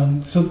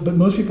 But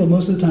most people,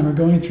 most of the time, are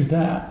going through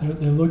that.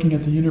 They're looking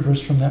at the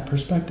universe from that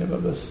perspective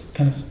of this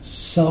kind of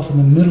self in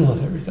the middle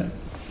of everything.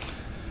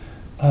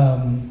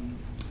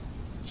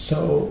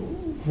 So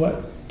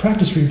what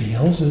practice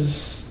reveals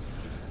is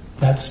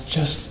that's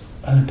just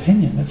an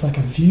opinion. That's like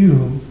a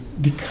view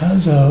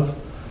because of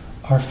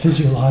our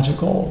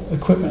physiological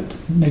equipment.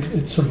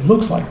 It sort of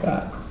looks like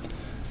that.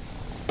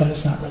 but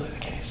it's not really the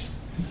case.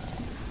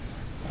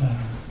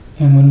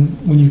 And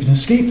when you can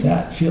escape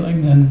that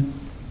feeling, then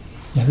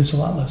there's a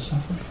lot less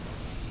suffering.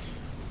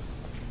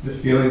 The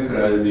feeling could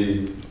either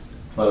be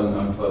pleasant,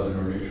 unpleasant,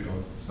 or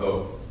neutral.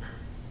 So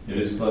it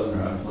is pleasant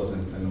or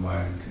unpleasant, and the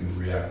mind can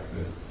react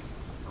with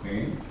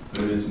clinging.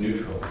 But it is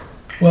neutral.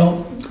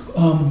 Well,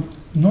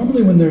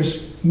 normally when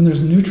there's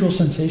neutral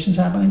sensations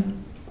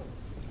happening,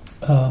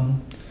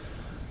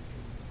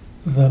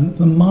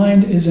 the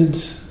mind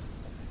isn't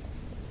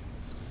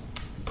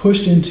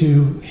pushed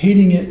into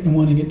hating it and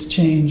wanting it to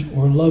change,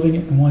 or loving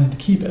it and wanting to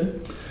keep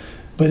it,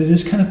 but it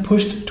is kind of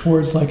pushed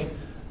towards like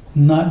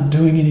not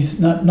doing anything,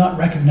 not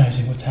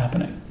recognizing what's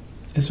happening,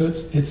 and so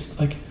it's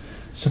like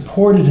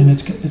supported in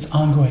its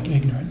ongoing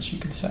ignorance, you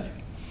could say,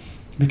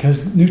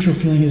 because neutral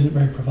feeling isn't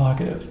very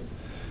provocative,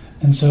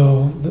 and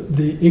so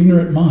the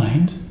ignorant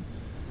mind,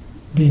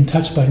 being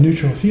touched by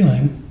neutral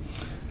feeling,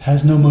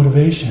 has no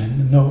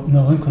motivation,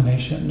 no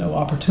inclination, no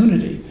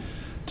opportunity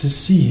to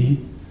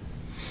see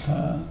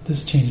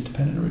this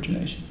change-dependent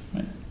origination.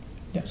 Right?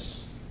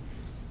 Yes.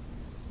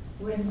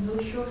 When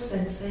neutral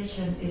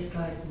sensation is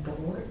like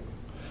bored.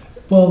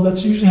 Well,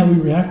 that's usually how we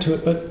react to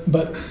it.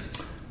 But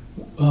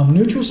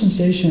neutral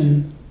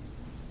sensation,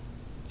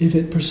 if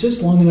it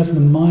persists long enough and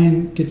the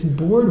mind gets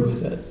bored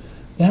with it,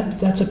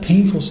 that's a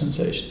painful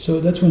sensation.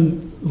 So that's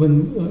when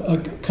a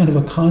kind of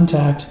a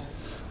contact,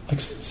 like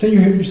say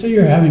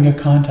you're having a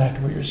contact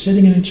where you're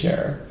sitting in a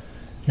chair,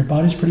 your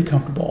body's pretty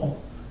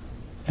comfortable,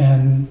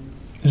 and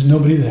there's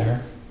nobody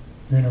there.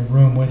 You're in a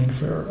room waiting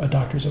for a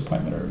doctor's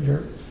appointment,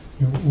 or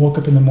you woke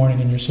up in the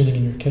morning and you're sitting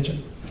in your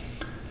kitchen,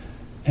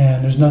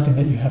 and there's nothing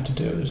that you have to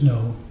do. There's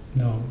no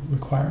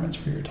requirements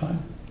for your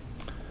time.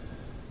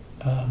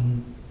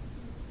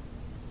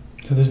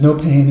 So there's no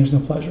pain, there's no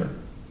pleasure,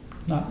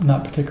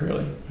 not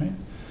particularly, right?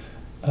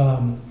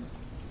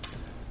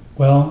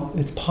 Well,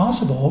 it's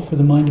possible for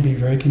the mind to be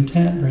very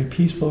content, very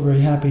peaceful, very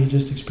happy,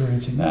 just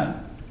experiencing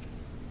that.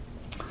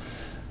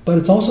 But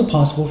it's also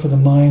possible for the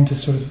mind to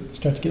sort of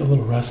start to get a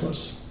little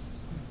restless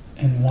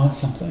and want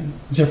something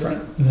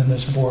different than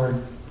this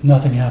bored,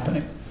 nothing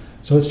happening.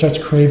 So it starts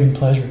craving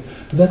pleasure.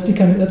 But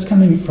that's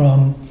coming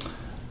from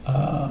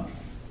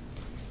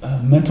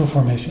mental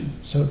formation.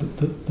 So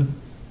the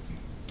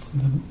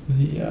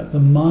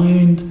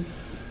mind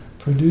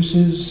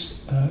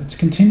produces, it's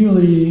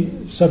continually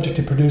subject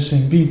to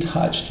being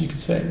touched, you could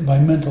say, by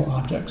mental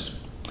objects.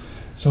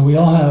 So we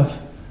all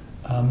have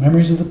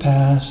memories of the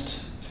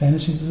past,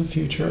 fantasies of the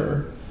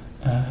future,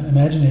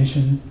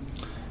 imagination,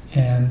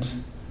 and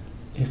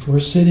if we're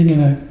sitting in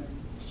a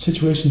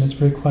situation that's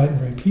very quiet and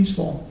very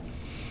peaceful,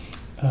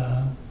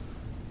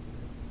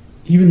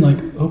 even like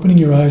opening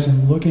your eyes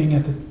and looking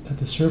at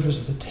the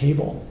surface of the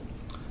table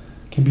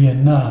can be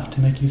enough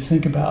to make you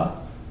think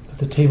about that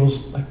the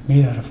table's like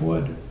made out of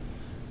wood.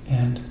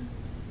 And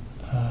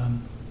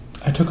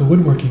I took a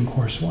woodworking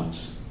course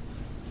once,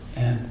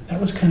 and that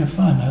was kind of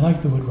fun. I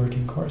liked the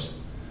woodworking course.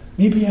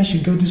 Maybe I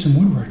should go do some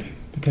woodworking,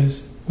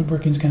 because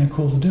woodworking is kind of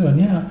cool to do.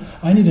 And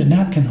I need a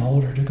napkin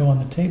holder to go on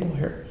the table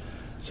here.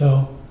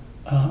 So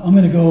I'm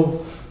going to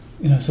go,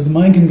 so the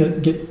mind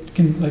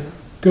can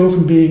go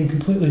from being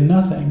completely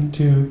nothing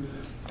to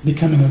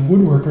becoming a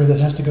woodworker that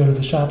has to go to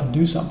the shop and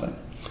do something.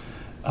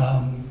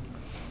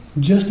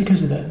 Just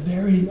because of that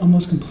very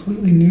almost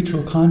completely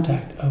neutral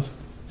contact of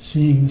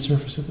seeing the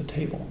surface of the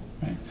table,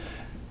 right?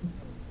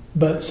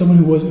 But someone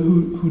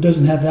who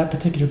doesn't have that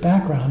particular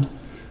background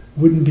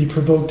wouldn't be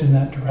provoked in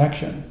that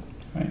direction,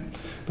 right?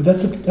 But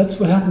that's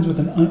what happens with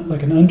an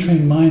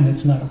untrained mind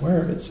that's not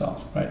aware of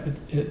itself, right?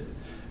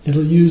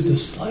 It'll use the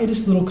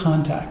slightest little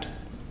contact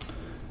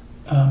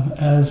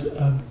as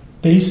a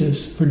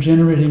basis for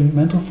generating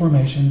mental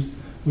formations,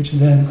 which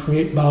then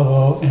create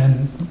Baowo,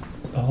 and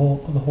the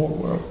whole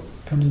world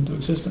comes into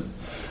existence.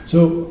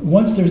 So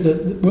once there's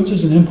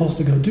an impulse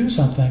to go do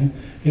something,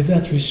 if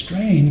that's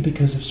restrained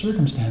because of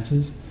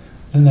circumstances,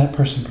 then that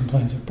person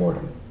complains of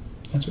boredom.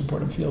 That's what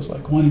boredom feels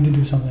like, wanting to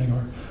do something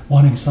or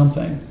wanting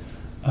something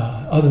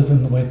other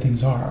than the way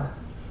things are.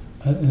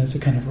 And it's a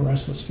kind of a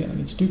restless feeling.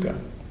 It's dukkha.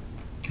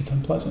 It's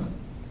unpleasant.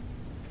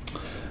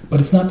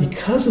 But it's not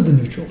because of the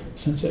neutral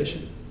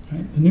sensation.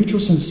 Right? The neutral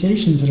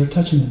sensations that are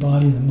touching the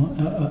body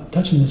and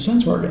touching the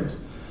sense organs,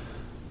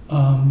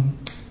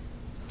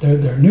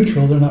 they're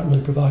neutral. They're not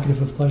really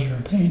provocative of pleasure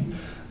or pain.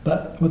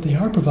 But what they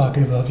are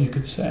provocative of, you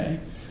could say,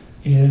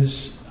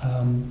 is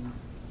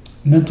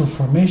mental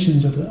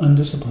formations of the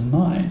undisciplined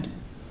mind.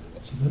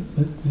 So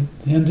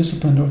the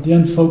undisciplined or the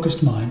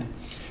unfocused mind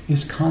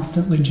is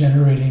constantly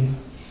generating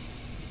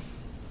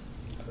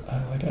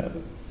like a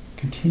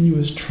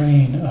continuous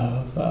train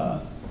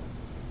of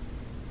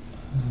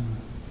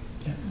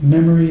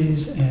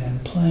memories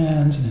and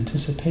plans and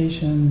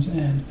anticipations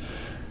and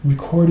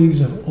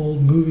recordings of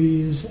old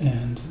movies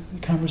and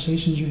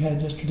conversations you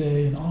had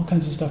yesterday and all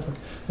kinds of stuff.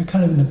 They're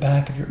kind of in the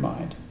back of your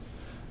mind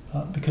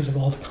because of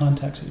all the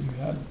context that you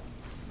had.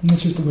 And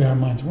that's just the way our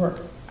minds work.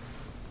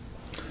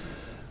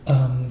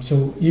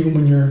 So even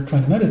when you're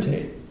trying to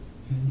meditate,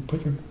 and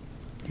you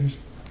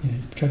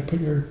try to put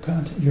your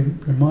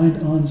mind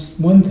on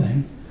one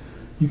thing,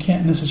 you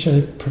can't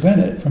necessarily prevent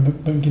it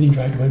from getting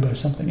dragged away by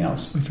something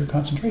else if your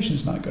concentration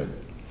is not good.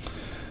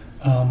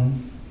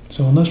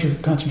 So unless your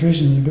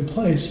concentration is in a good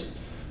place,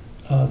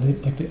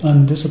 the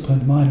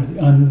undisciplined mind, or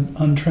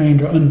the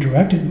untrained or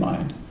undirected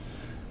mind,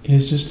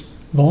 is just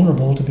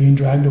vulnerable to being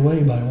dragged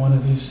away by one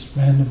of these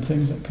random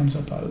things that comes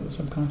up out of the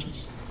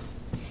subconscious.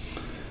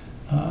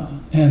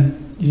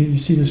 And you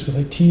see this with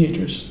like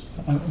teenagers.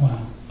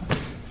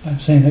 I'm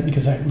saying that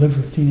because I lived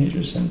with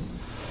teenagers in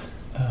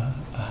a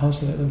house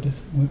that I lived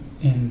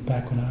in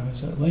back when I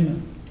was a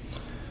layman.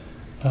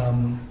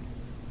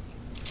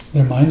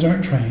 Their minds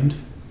aren't trained,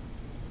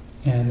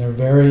 and they're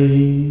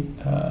very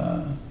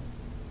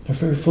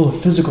full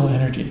of physical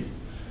energy,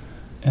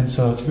 and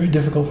so it's very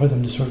difficult for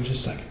them to sort of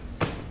just like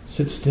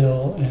sit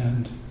still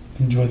and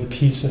enjoy the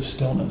peace of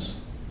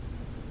stillness.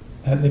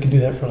 They can do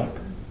that for like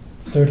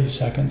 30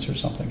 seconds or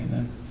something, and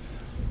then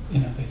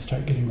they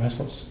start getting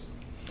restless.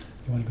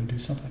 They want to go do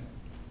something,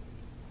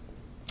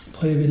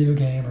 play a video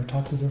game, or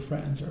talk to their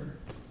friends, or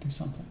do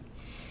something.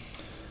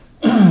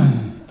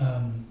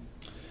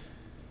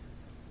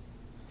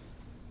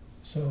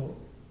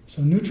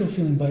 So neutral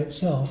feeling by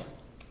itself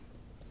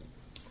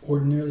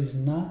ordinarily is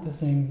not the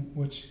thing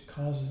which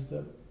causes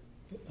a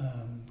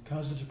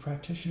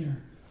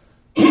practitioner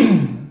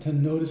to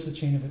notice a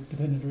chain of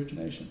dependent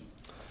origination.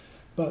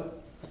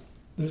 But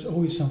there's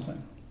always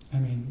something. I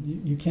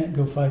mean, you can't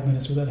go 5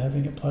 minutes without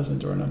having a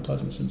pleasant or an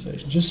unpleasant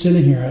sensation. Just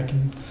sitting here, I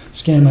can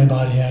scan my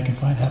body, I can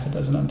find half a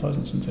dozen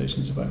unpleasant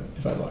sensations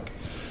if I look.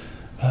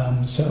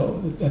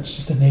 So that's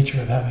just the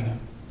nature of having a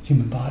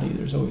human body.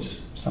 There's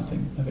always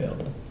something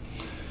available.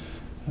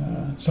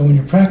 So when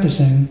you're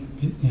practicing,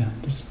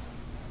 there's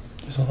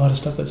a lot of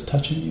stuff that's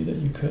touching you that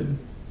you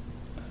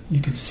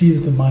could see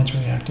that the mind's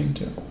reacting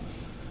to,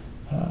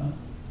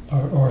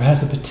 or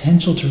has the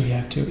potential to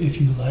react to if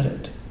you let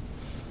it.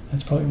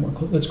 That's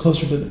probably that's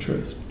closer to the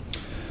truth.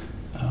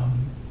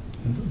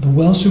 The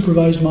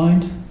well-supervised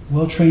mind,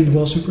 well-trained,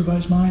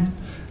 well-supervised mind,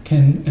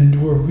 can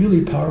endure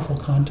really powerful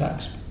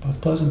contacts, both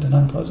pleasant and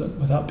unpleasant,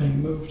 without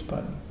being moved by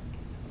them.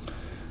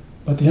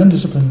 But the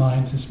undisciplined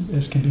mind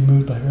can be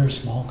moved by very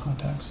small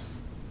contacts,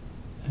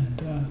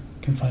 and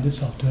can find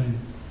itself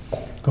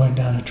going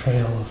down a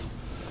trail of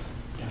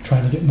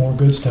trying to get more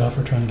good stuff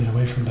or trying to get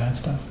away from bad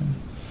stuff, and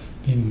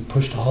being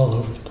pushed all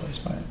over the place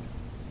by it.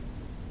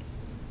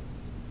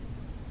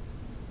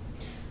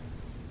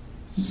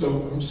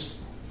 So I'm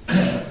just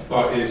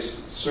thought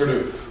is sort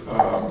of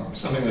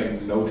something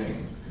like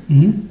noting.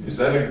 Mm-hmm. Is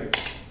that a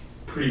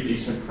pretty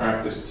decent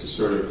practice to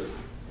sort of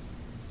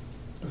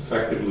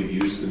effectively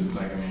use in,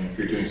 like, I mean, if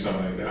you're doing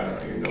something like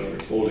that, I don't know, you're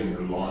folding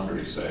your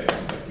laundry, say,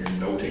 and like you're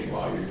noting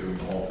while you're doing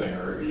the whole thing,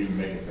 or even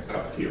making a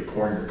cup of tea or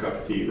pouring your cup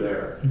of tea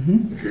there.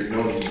 Mm-hmm. If you're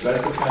noting, is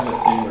that the kind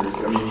of thing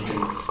where, I mean,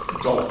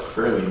 it's all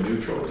fairly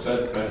neutral. Is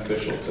that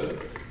beneficial to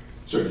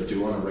sort of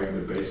do on a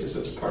regular basis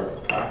as part of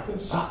the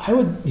practice? I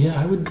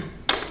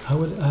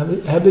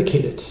would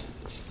advocate it.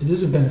 It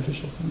is a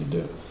beneficial thing to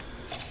do.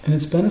 And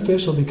it's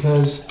beneficial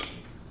because,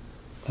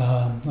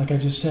 like I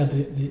just said,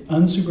 the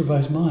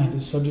unsupervised mind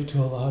is subject to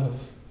a lot of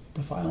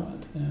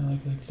defilement.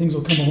 Like things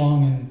will come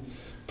along and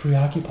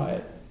preoccupy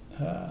it.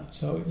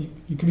 So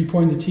you could be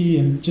pouring the tea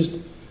and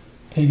just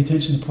paying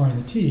attention to pouring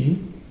the tea,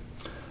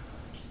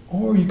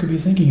 or you could be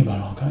thinking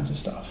about all kinds of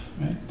stuff,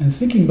 right? And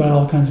thinking about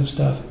all kinds of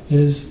stuff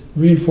is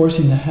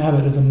reinforcing the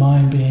habit of the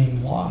mind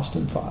being lost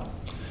in thought.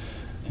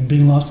 And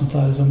being lost in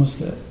thought is almost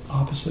the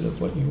opposite of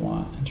what you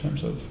want in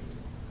terms of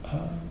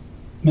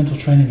mental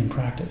training and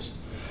practice.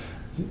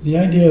 The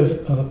idea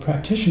of a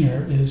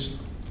practitioner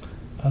is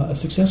a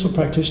successful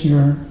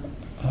practitioner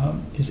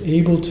is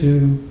able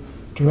to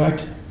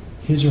direct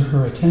his or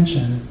her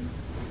attention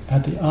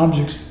at the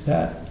objects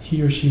that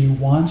he or she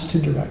wants to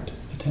direct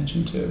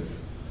attention to.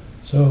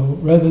 So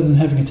rather than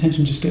having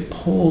attention just get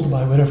pulled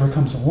by whatever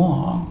comes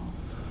along,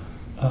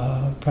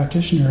 a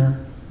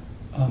practitioner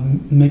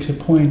makes a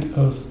point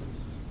of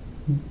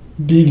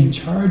being in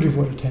charge of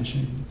what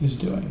attention is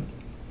doing.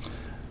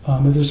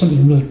 If there's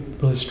something really,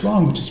 really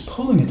strong which is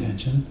pulling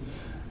attention,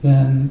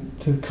 then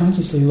to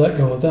consciously let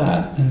go of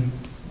that and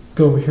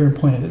go over here and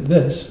point it at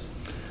this,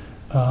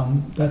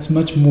 that's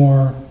much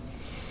more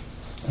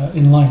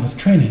in line with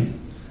training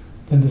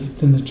than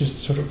to just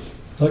sort of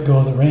let go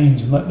of the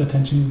reins and let the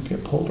attention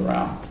get pulled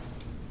around.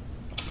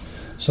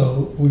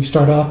 So we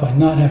start off by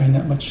not having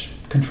that much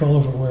control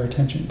over where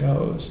attention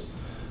goes,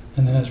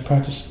 and then as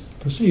practice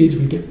proceeds,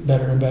 we get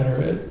better and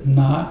better at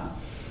not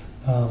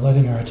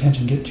letting our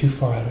attention get too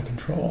far out of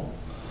control.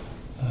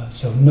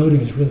 So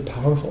noting is really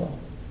powerful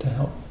to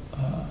help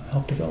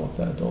develop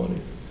that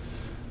ability.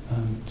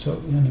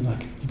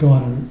 Like you go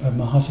on a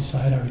Mahasi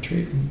Sayadaw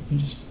retreat, and you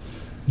just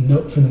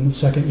note from the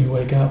second you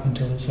wake up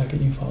until the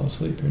second you fall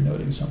asleep, you're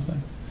noting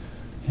something,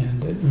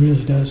 and it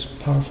really does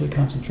powerfully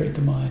concentrate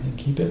the mind and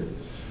keep it,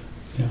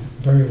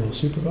 very well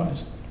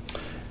supervised.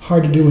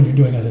 Hard to do when you're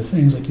doing other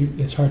things, like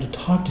it's hard to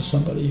talk to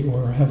somebody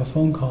or have a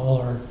phone call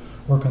or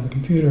work on the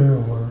computer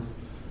or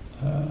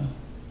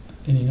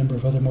any number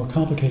of other more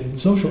complicated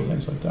social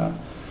things like that,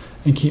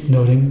 and keep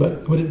noting.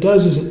 But what it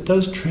does is it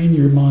does train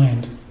your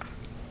mind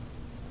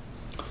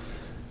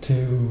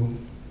to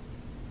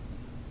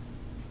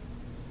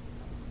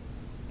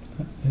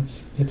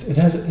it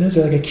has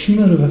like a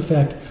cumulative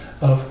effect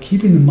of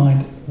keeping the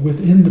mind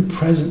within the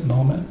present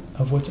moment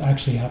of what's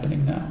actually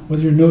happening now,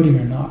 whether you're noting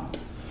or not.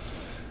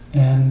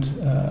 And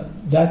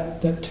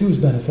that too is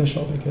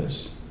beneficial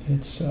because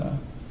it's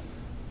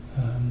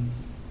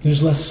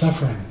there's less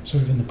suffering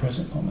sort of in the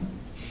present moment,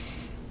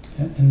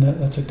 and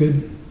that's a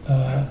good.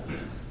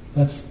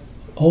 That's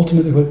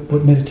ultimately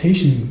what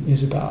meditation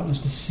is about: is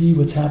to see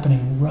what's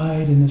happening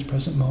right in this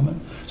present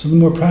moment. So the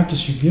more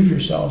practice you give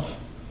yourself,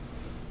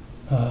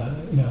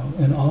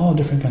 in all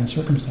different kinds of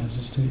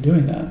circumstances, to be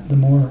doing that, the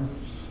more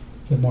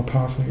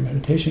powerful your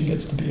meditation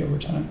gets to be over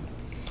time.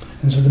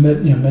 And so the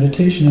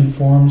meditation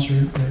informs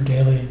your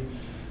daily,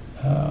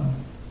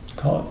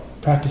 call it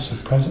practice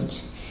of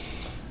presence.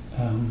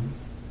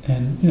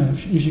 And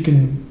if you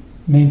can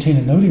maintain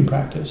a noting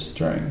practice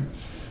during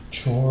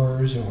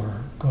chores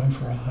or going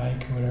for a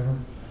hike or whatever,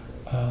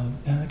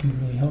 that can be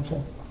really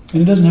helpful.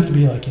 And it doesn't have to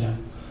be like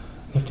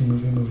lifting,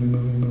 moving,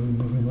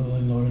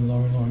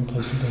 lowering,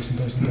 placing. It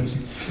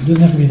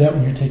doesn't have to be that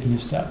when you're taking a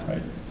step,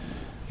 right?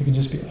 It can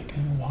just be like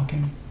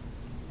walking,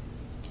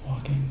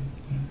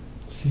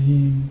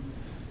 seeing.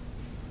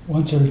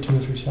 Once every 2 or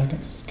 3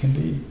 seconds can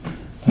be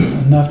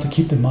enough to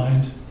keep the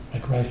mind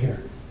like right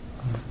here,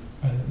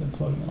 rather than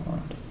floating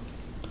around.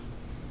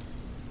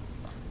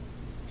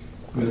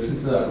 We listened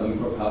to that Luang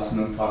Por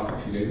Pasanno talk a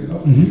few days ago.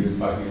 Mm-hmm. He was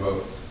talking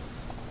about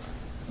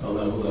a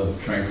level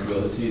of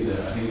tranquility that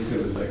I think he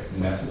said was like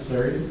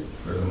necessary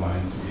for the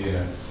mind to be in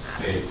a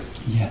state.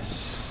 Yes.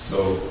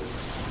 So,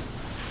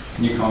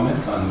 can you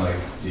comment on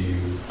do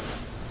you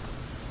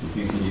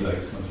think you need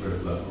like some sort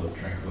of level of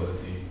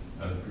tranquility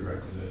as a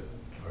prerequisite?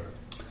 Or?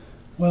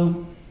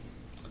 Well,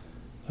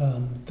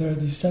 there are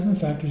these 7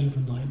 factors of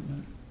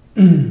enlightenment,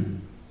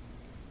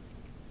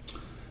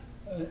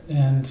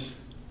 and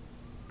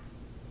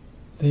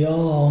they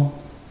all,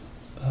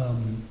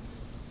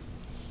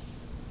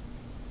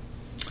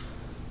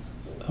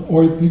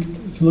 or you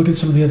can look at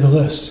some of the other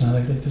lists.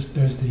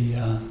 There's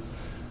the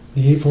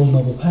Eightfold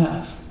Noble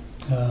Path.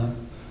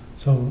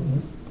 So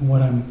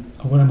what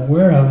I'm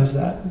aware of is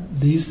that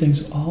these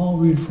things all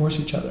reinforce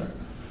each other,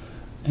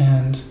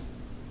 and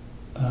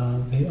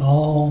they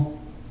all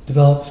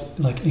develop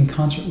like in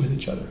concert with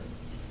each other.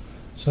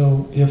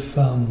 So if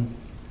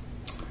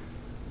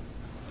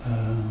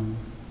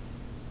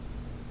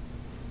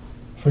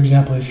for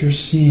example, if you're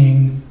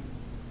seeing,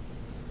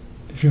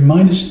 if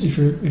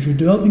you're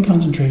developing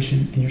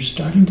concentration and you're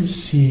starting to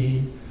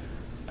see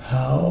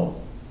how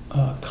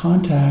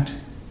contact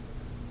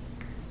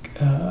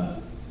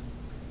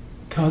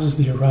causes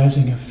the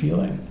arising of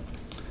feeling,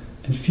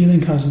 and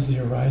feeling causes the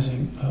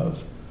arising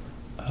of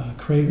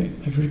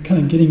craving. Like we're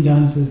kind of getting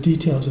down into the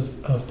details of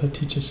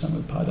Paticca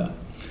Samuppada.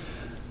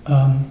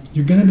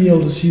 You're going to be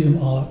able to see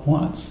them all at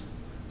once,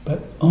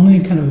 but only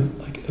in kind of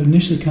like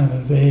initially kind of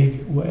a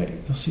vague way.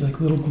 You'll see like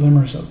little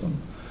glimmers of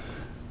them.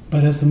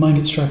 But as the mind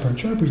gets sharper and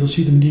sharper, you'll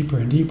see them deeper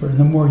and deeper. And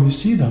the more you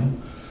see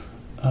them,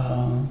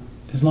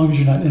 as long as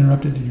you're not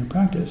interrupted in your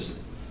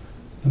practice,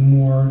 the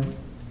more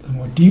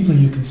deeply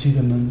you can see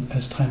them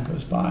as time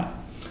goes by.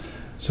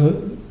 So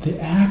the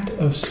act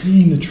of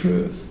seeing the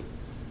truth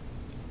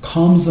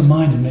calms the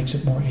mind and makes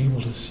it more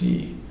able to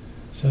see.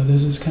 So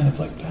there's this kind of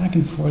like back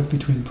and forth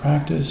between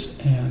practice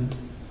and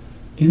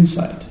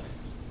insight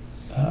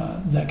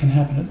that can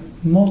happen at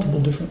multiple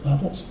different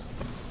levels.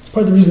 It's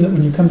part of the reason that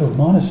when you come to a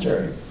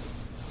monastery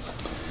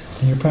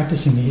and you're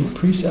practicing the 8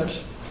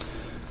 precepts,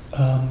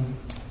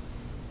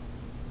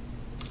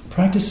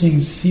 practicing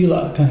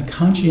sila, kind of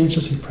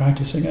conscientiously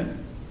practicing it,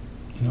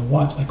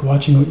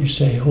 watching what you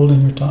say,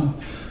 holding your tongue,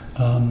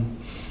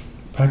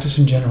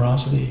 practicing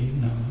generosity,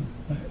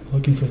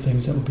 looking for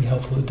things that would be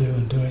helpful to do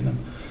and doing them.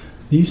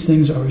 These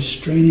things are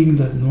restraining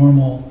the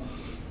normal,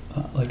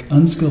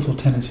 unskillful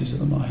tendencies of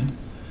the mind,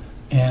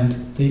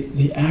 and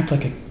they act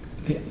like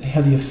they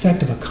have the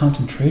effect of a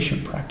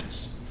concentration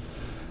practice.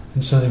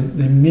 And so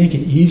they make it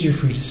easier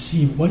for you to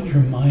see what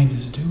your mind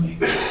is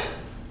doing,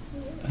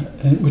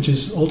 and which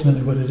is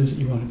ultimately what it is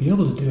that you want to be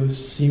able to do, is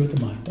see what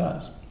the mind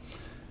does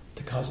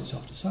to cause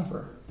itself to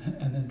suffer,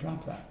 and then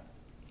drop that.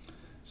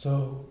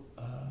 So,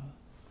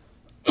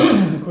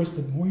 and of course,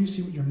 the more you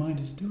see what your mind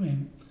is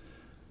doing,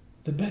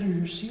 the better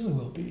your sila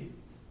will be.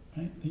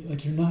 Right?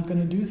 Like you're not going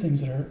to do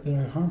things that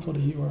are harmful to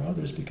you or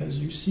others because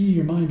you see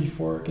your mind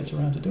before it gets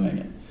around to doing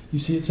it. You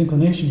see its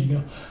inclination, you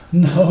go,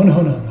 no,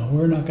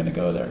 we're not going to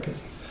go there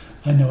because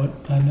I know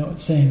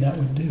it's saying that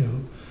would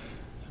do.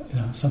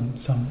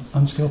 Some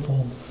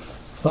unskillful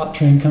thought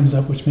train comes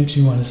up which makes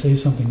you want to say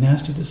something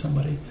nasty to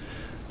somebody,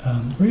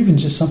 or even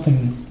just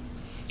something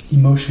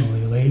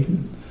emotionally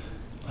laden,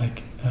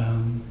 like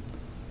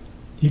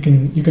you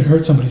can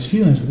hurt somebody's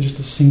feelings with just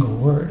a single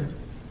word,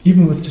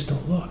 even with just a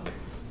look,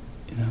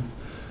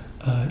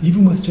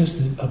 even with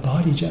just a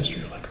body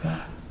gesture like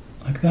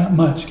that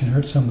much can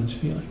hurt someone's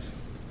feelings.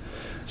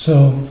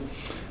 So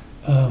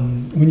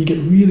when you get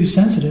really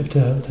sensitive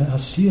to how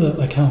sila,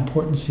 like how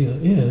important sila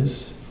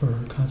is for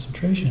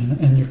concentration,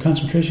 and your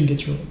concentration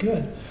gets really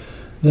good,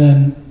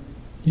 then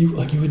you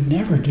would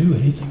never do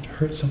anything to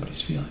hurt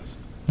somebody's feelings,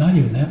 not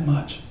even that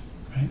much,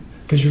 right?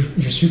 Because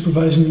you're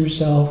supervising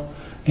yourself,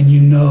 and you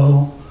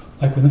know,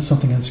 like when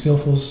something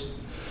unskillful's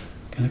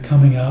kind of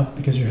coming up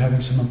because you're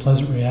having some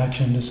unpleasant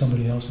reaction to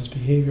somebody else's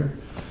behavior.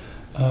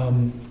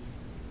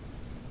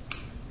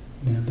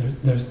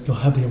 You'll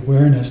have the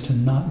awareness to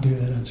not do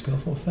that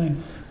unskillful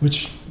thing,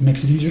 which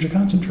makes it easier to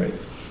concentrate,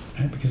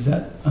 right? Because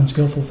that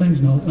unskillful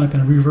thing's not going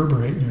to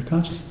reverberate in your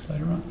consciousness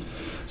later on.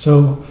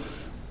 So,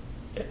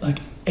 like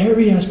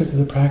every aspect of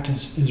the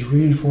practice is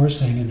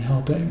reinforcing and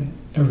helping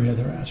every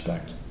other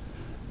aspect.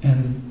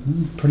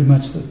 And pretty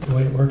much the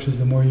way it works is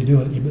the more you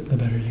do it, the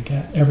better you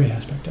get, every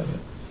aspect of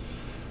it.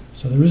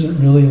 So there isn't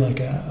really like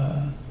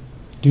a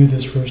do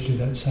this first, do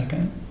that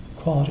second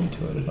quality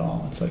to it at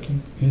all. It's like you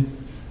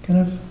kind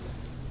of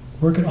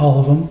work at all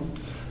of them,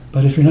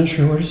 but if you're not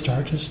sure where to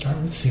start, just start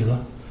with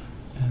Sila,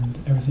 and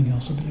everything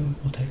else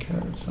will take care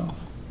of itself.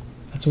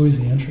 That's always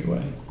the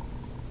entryway.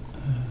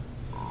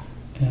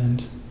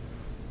 And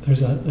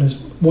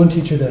there's one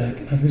teacher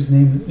whose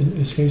name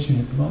escapes me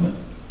at the moment,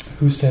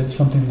 who said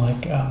something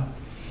like,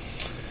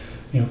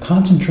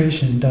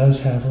 concentration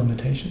does have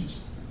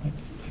limitations. Like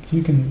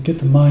you can get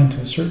the mind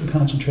to a certain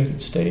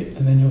concentrated state,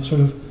 and then you'll sort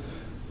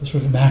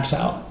of max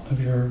out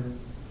of your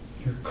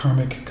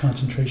karmic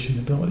concentration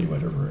ability,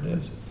 whatever it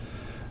is.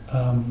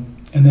 And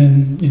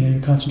then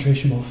your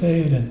concentration will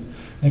fade, and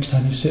next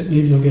time you sit,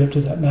 maybe you'll get up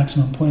to that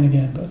maximum point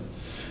again.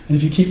 And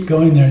if you keep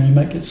going there, you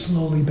might get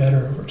slowly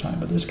better over time.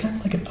 But there's kind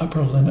of like an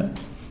upper limit.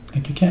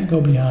 Like you can't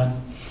go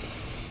beyond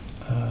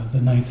the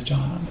 9th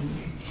jhana.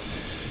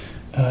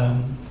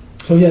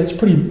 So yeah, it's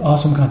pretty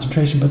awesome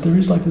concentration, but there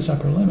is like this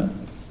upper limit.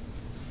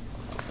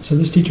 So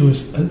this teacher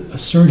was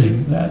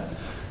asserting that,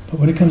 but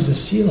when it comes to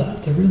Sila,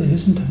 there really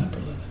isn't an upper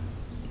limit.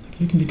 Like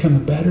you can become a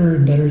better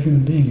and better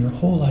human being your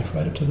whole life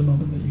right up to the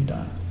moment that you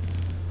die.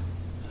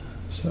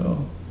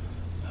 So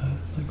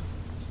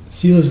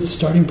Sila is the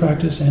starting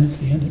practice and it's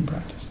the ending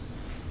practice.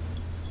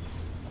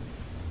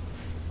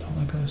 Don't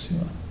let go of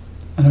Sila.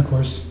 And of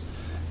course,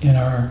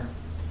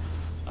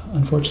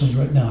 unfortunately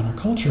right now in our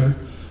culture,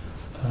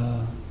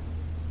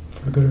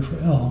 for good or for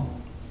ill,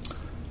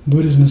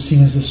 Buddhism is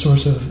seen as the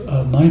source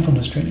of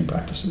mindfulness training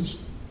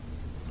practices.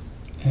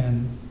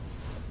 And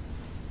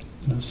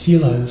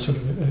Sila is sort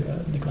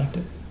of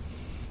neglected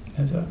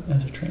as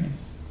a training,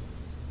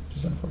 which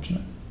is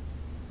unfortunate.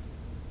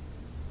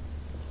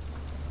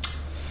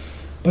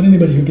 But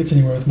anybody who gets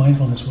anywhere with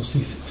mindfulness will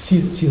see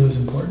that Sila is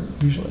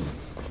important, usually.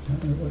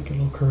 Like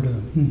it'll occur to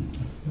them.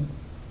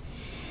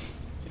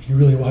 If you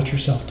really watch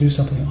yourself do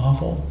something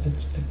awful,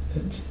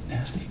 it's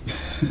nasty.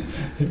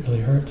 It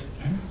really hurts,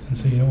 right? And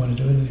so you don't want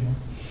to do it anymore.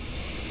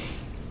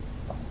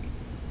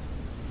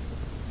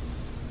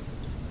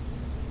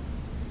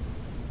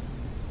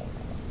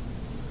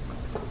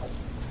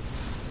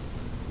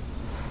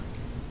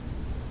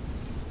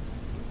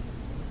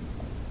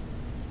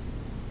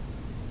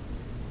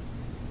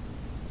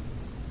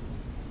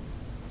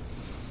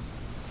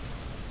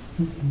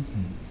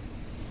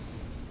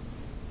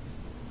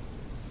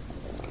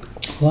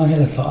 Well, I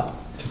had a thought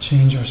to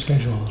change our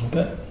schedule a little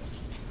bit.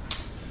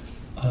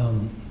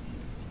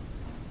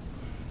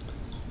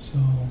 So,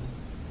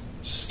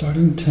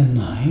 starting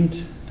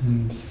tonight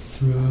and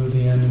through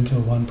the end until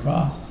 1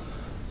 pra,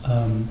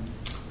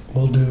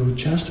 we'll do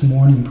just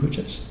morning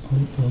pujas.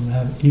 We'll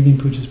have evening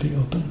pujas be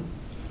open.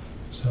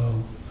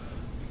 So,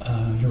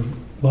 you're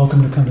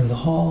welcome to come to the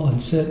hall and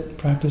sit,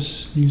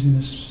 practice using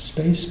this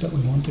space, but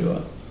we won't do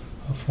a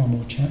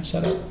formal chant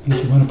setup. And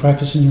if you want to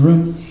practice in your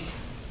room,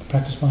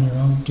 practice on your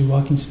own, do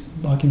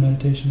walking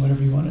meditation,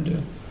 whatever you want to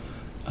do.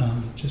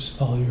 Just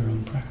follow your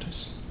own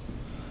practice.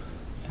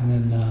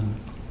 And then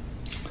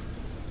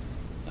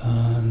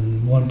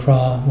on 1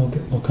 pra,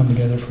 we'll come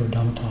together for a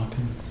Dhamma talk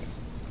and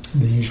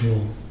the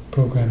usual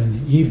program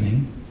in the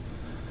evening.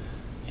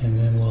 And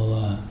then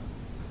we'll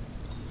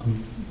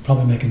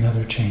probably make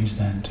another change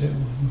then too.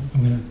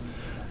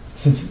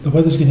 Since the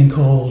weather's getting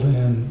cold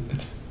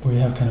and we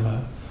have kind of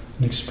an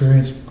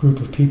experienced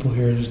group of people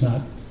here, there's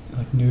not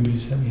like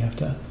newbies that we have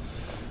to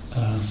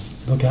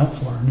look out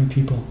for, new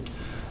people.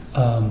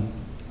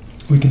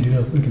 We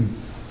can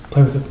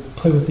play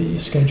with the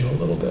schedule a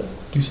little bit,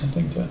 do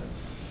something to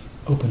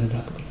open it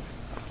up a little.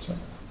 So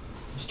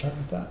we'll start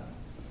with that.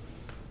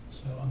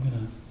 So I'm going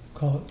to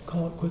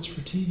call it quits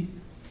for tea,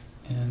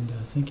 and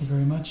thank you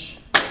very much,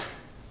 and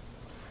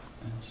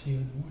I'll see you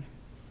in the morning.